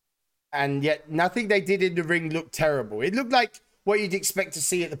 and yet nothing they did in the ring looked terrible. It looked like what you'd expect to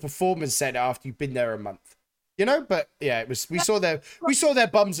see at the Performance Center after you've been there a month. You know, but yeah, it was. We saw their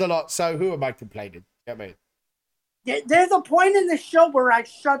bums a lot. So who am I complaining? You know what I mean? There's a point in the show where I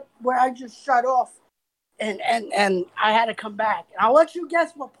just shut off, and I had to come back. And I'll let you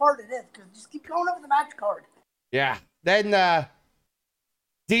guess what part it is, because just keep going over the match card. Yeah. Then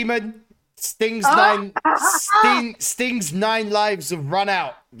Demon Sting's Sting's 9 lives have run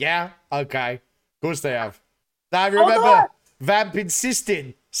out. Yeah. Okay. Of course they have. Now I remember Vamp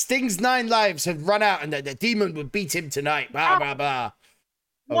insisting Sting's 9 lives had run out, and that the Demon would beat him tonight. Blah blah blah.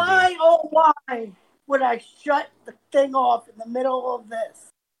 Why would I shut the thing off in the middle of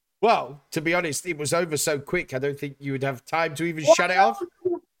this? Well, to be honest, it was over so quick. I don't think you would have time to even shut it off.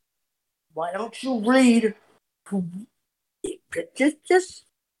 Why don't you read? Just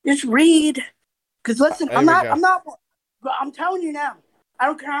read. Because listen, I'm telling you now. I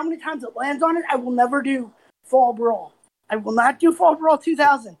don't care how many times it lands on it. I will never do Fall Brawl. I will not do Fall Brawl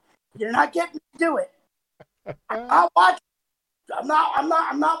 2000. You're not getting me to do it. I'm not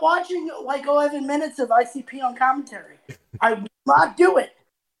watching like 11 minutes of ICP on commentary. I will not do it.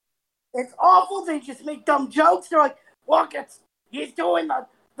 It's awful. They just make dumb jokes. They're like, look, he's doing the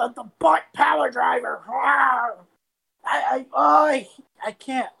butt power driver. I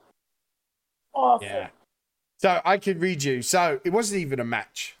can't. Awful. Yeah. So I could read you. So it wasn't even a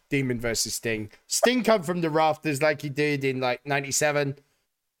match. Demon versus Sting. Sting come from the rafters like he did in like 97.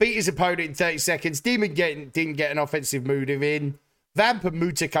 Beat his opponent in 30 seconds. Demon didn't get an offensive move in. Vamp and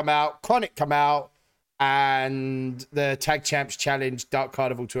Muta come out. Chronic come out. And the Tag Champs Challenge Dark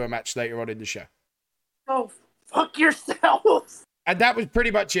Carnival Tour match later on in the show. Oh, fuck yourselves. And that was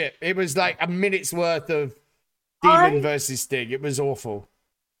pretty much it. It was like a minute's worth of Demon versus Sting. It was awful.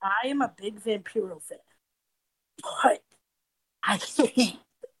 I am a big Vampiro fan. But I hate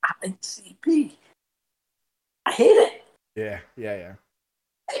ICP. I hate it. Yeah.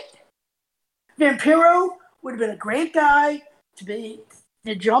 Vampiro would have been a great guy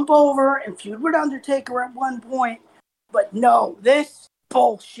to jump over and feud with Undertaker at one point, but no, this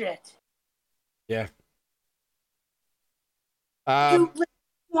bullshit. Yeah. You lit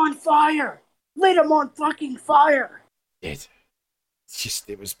him on fire. Lit him on fucking fire. It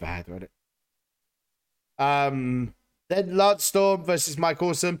was bad, wasn't it? Then Lance Storm versus Mike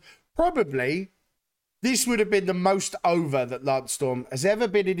Awesome. Probably this would have been the most over that Lance Storm has ever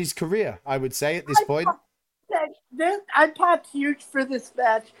been in his career, I would say, at this point. I popped huge for this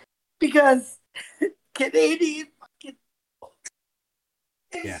match because Canadian fucking.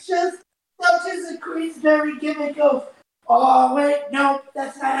 It's just such as a Queensberry gimmick of, oh, wait, no,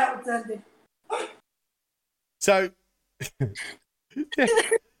 that's not how it's ended. So,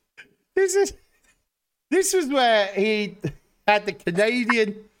 this was where he had the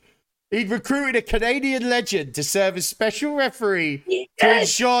Canadian. He'd recruited a Canadian legend to serve as special referee to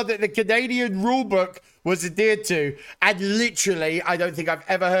ensure that the Canadian rulebook was adhered to. And literally, I don't think I've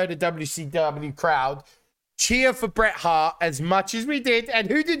ever heard a WCW crowd cheer for Bret Hart as much as we did. And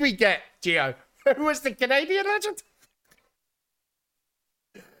who did we get, Gio? Who was the Canadian legend?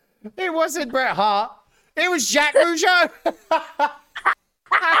 It wasn't Bret Hart. It was Jacques Rougeau. The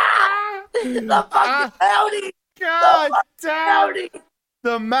fucking Mountie. God damn.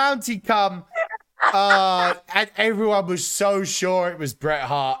 The Mountie come. And everyone was so sure it was Bret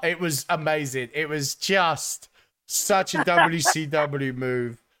Hart. It was amazing. It was just such a WCW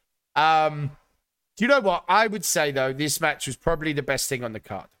move. Do you know what? I would say, though, this match was probably the best thing on the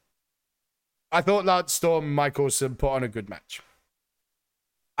card. I thought Lance Storm and Mike Awesome put on a good match.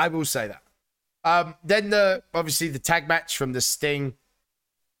 I will say that. Then obviously the tag match from the Sting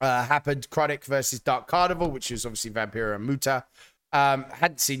happened. Chronic versus Dark Carnival, which was obviously Vampiro and Muta.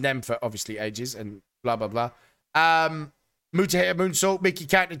 Hadn't seen them for obviously ages and blah, blah, blah. Muta hit a moonsault. Mickey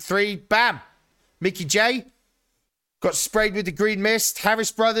counted 3. Bam. Mickey J got sprayed with the green mist.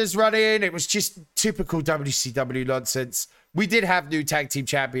 Harris Brothers run in. It was just typical WCW nonsense. We did have new tag team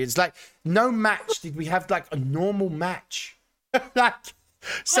champions. Like, no match did we have like a normal match. Like,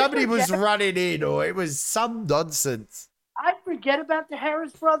 somebody was running in or it was some nonsense. I forget about the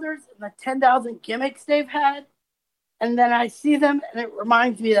Harris Brothers and the 10,000 gimmicks they've had. And then I see them, and it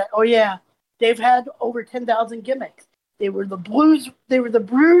reminds me that, oh yeah, they've had over 10,000 gimmicks. They were the Bruise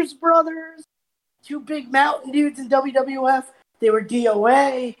Brothers, 2 big mountain dudes in WWF. They were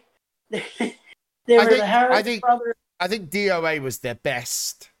DOA. They were the Harris Brothers. I think DOA was their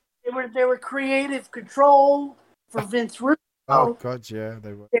best. They were creative control for Vince Russo. Oh God, yeah,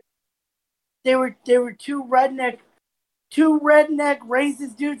 they were. They were two redneck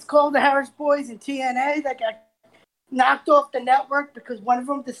racist dudes called the Harris Boys in TNA that got knocked off the network because one of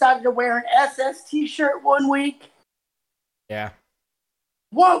them decided to wear an SS t-shirt one week. Yeah.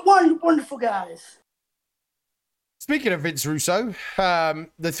 Wonderful guys. Speaking of Vince Russo,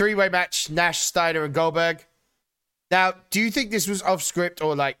 the three-way match, Nash, Steiner, and Goldberg. Now, do you think this was off script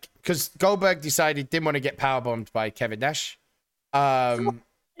or like, because Goldberg didn't want to get powerbombed by Kevin Nash. And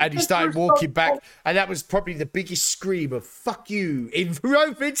he started walking back, and that was probably the biggest scream of "fuck you" in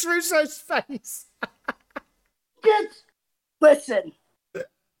Vince Russo's face. Listen,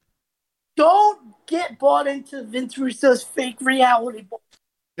 don't get bought into Vince Russo's fake reality.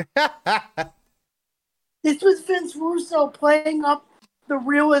 This was Vince Russo playing up the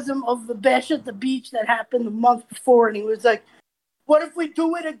realism of the Bash at the Beach that happened the month before, and he was like, "What if we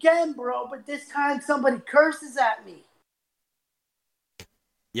do it again, bro? But this time somebody curses at me."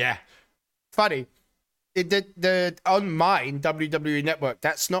 Yeah, funny. The on mine WWE Network,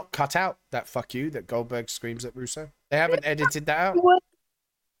 that's not cut out. That "fuck you" that Goldberg screams at Russo. They haven't edited that out.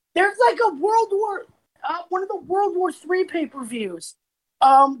 There's like a one of the World War III pay-per-views.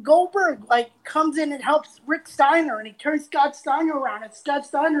 Goldberg like comes in and helps Rick Steiner, and he turns Scott Steiner around, and Scott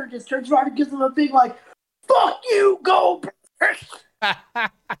Steiner just turns around and gives him a big like "fuck you, Goldberg."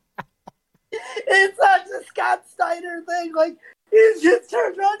 It's not a Scott Steiner thing. Like, he just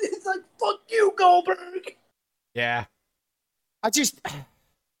turns around and he's like, "Fuck you, Goldberg." Yeah.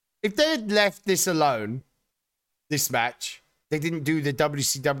 If they had left this alone, this match, they didn't do the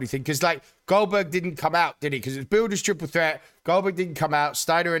WCW thing. Because, like, Goldberg didn't come out, did he? Because it was billed as triple threat. Goldberg didn't come out.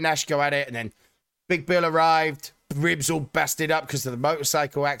 Steiner and Nash go at it. And then Big Bill arrived. Ribs all busted up because of the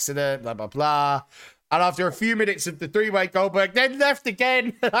motorcycle accident, blah, blah, blah. And after a few minutes of the three-way, Goldberg then left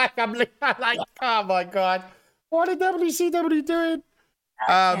again. I'm like, oh, my God. What are WCW doing?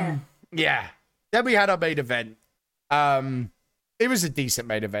 Yeah. Then we had our main event. It was a decent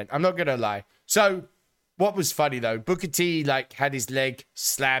main event. I'm not going to lie. So what was funny, though, Booker T, like, had his leg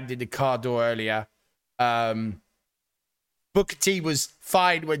slammed in the car door earlier. Booker T was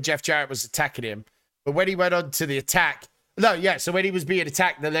fine when Jeff Jarrett was attacking him. But when he went on to the attack... so when he was being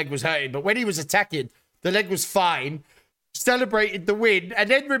attacked, the leg was hurting. But when he was attacking, the leg was fine. Celebrated the win, and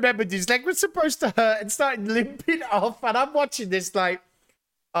then remembered his leg was supposed to hurt and started limping off. And I'm watching this like,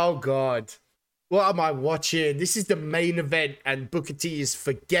 oh God, what am I watching? This is the main event, and Booker T is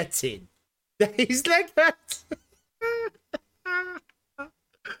forgetting that his leg hurts.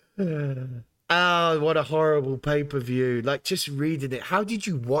 Oh, what a horrible pay-per-view. Like, just reading it. How did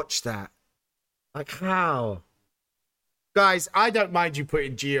you watch that? Like, how? Guys, I don't mind you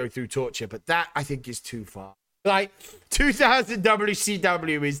putting Geo through torture, but that, I think, is too far. Like, 2000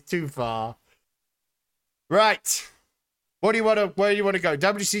 WCW is too far. Right. Where do you want to go?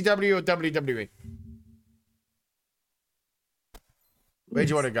 WCW or WWE? Where do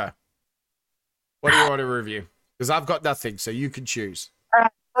you want to go? What do you want to review? Because I've got nothing, so you can choose.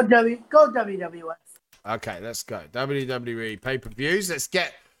 Go WWF. Okay, let's go. WWE pay-per-views. Let's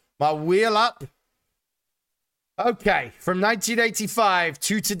get my wheel up. Okay, from 1985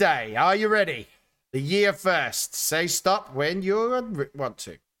 to today. Are you ready? The year first. Say stop when you want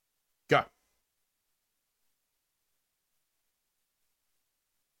to. Go.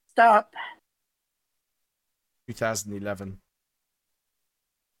 Stop. 2011.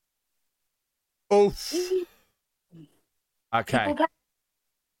 Oof. Okay.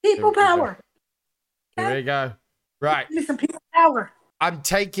 People power. Here we go. Right. Give me some people power. I'm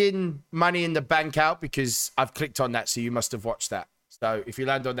taking Money in the Bank out because I've clicked on that, so you must have watched that. So if you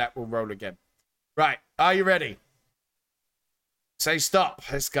land on that, we'll roll again. Right. Are you ready? Say stop.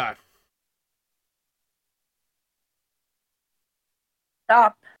 Let's go.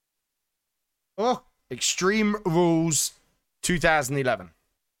 Stop. Oh, Extreme Rules 2011.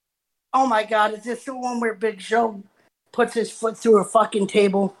 Oh my God, is this the one where Big Show puts his foot through a fucking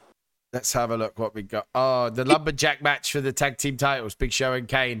table? Let's have a look what we got. Oh, the Lumberjack match for the tag team titles. Big Show and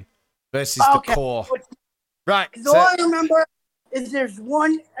Kane versus the Core. Right. Because all I remember is there's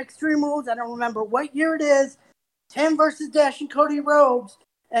one Extreme Rules. I don't remember what year it is. 10 versus Dash and Cody Rhodes.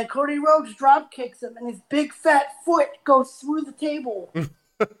 And Cody Rhodes drop kicks him, and his big fat foot goes through the table.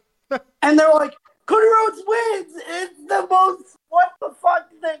 And they're like, Cody Rhodes wins. It's the most what the fuck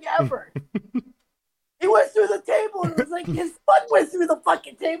thing ever. He went through the table and it was like his foot went through the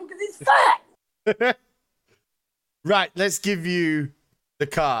fucking table because he's fat. Right, let's give you the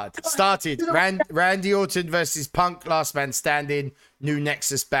card. Started Randy Orton versus Punk, last man standing, new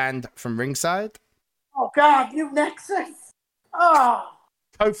Nexus band from ringside. Oh God, new Nexus. Oh.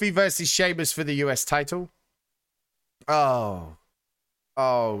 Kofi versus Sheamus for the US title. Oh,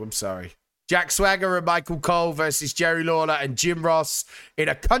 I'm sorry. Jack Swagger and Michael Cole versus Jerry Lawler and Jim Ross in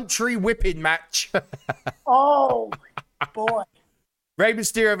a country whipping match. Oh, boy. Rey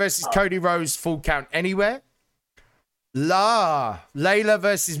Mysterio versus Cody Rhodes, full count anywhere. Layla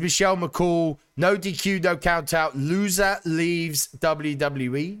versus Michelle McCool, no DQ, no count out. Loser leaves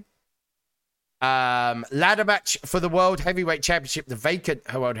WWE. Ladder match for the World Heavyweight Championship, the vacant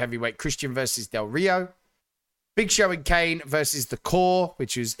World Heavyweight, Christian versus Del Rio. Big Show and Kane versus the Core,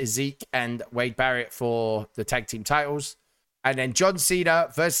 which was Zeke and Wade Barrett for the tag team titles. And then John Cena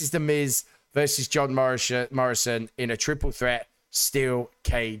versus The Miz versus John Morrison in a triple threat steel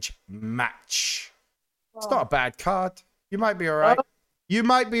cage match. It's not a bad card. You might be all right. You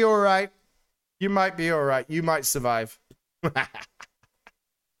might be all right. You might be all right. You might survive.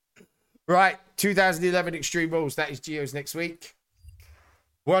 Right. 2011 Extreme Rules. That is Geo's next week.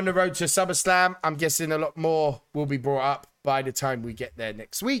 We're on the road to SummerSlam. I'm guessing a lot more will be brought up by the time we get there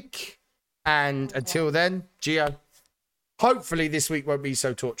next week. And until then, Geo, hopefully this week won't be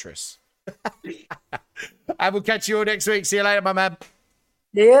so torturous. I will catch you all next week. See you later, my man.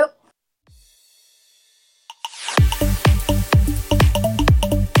 Yep.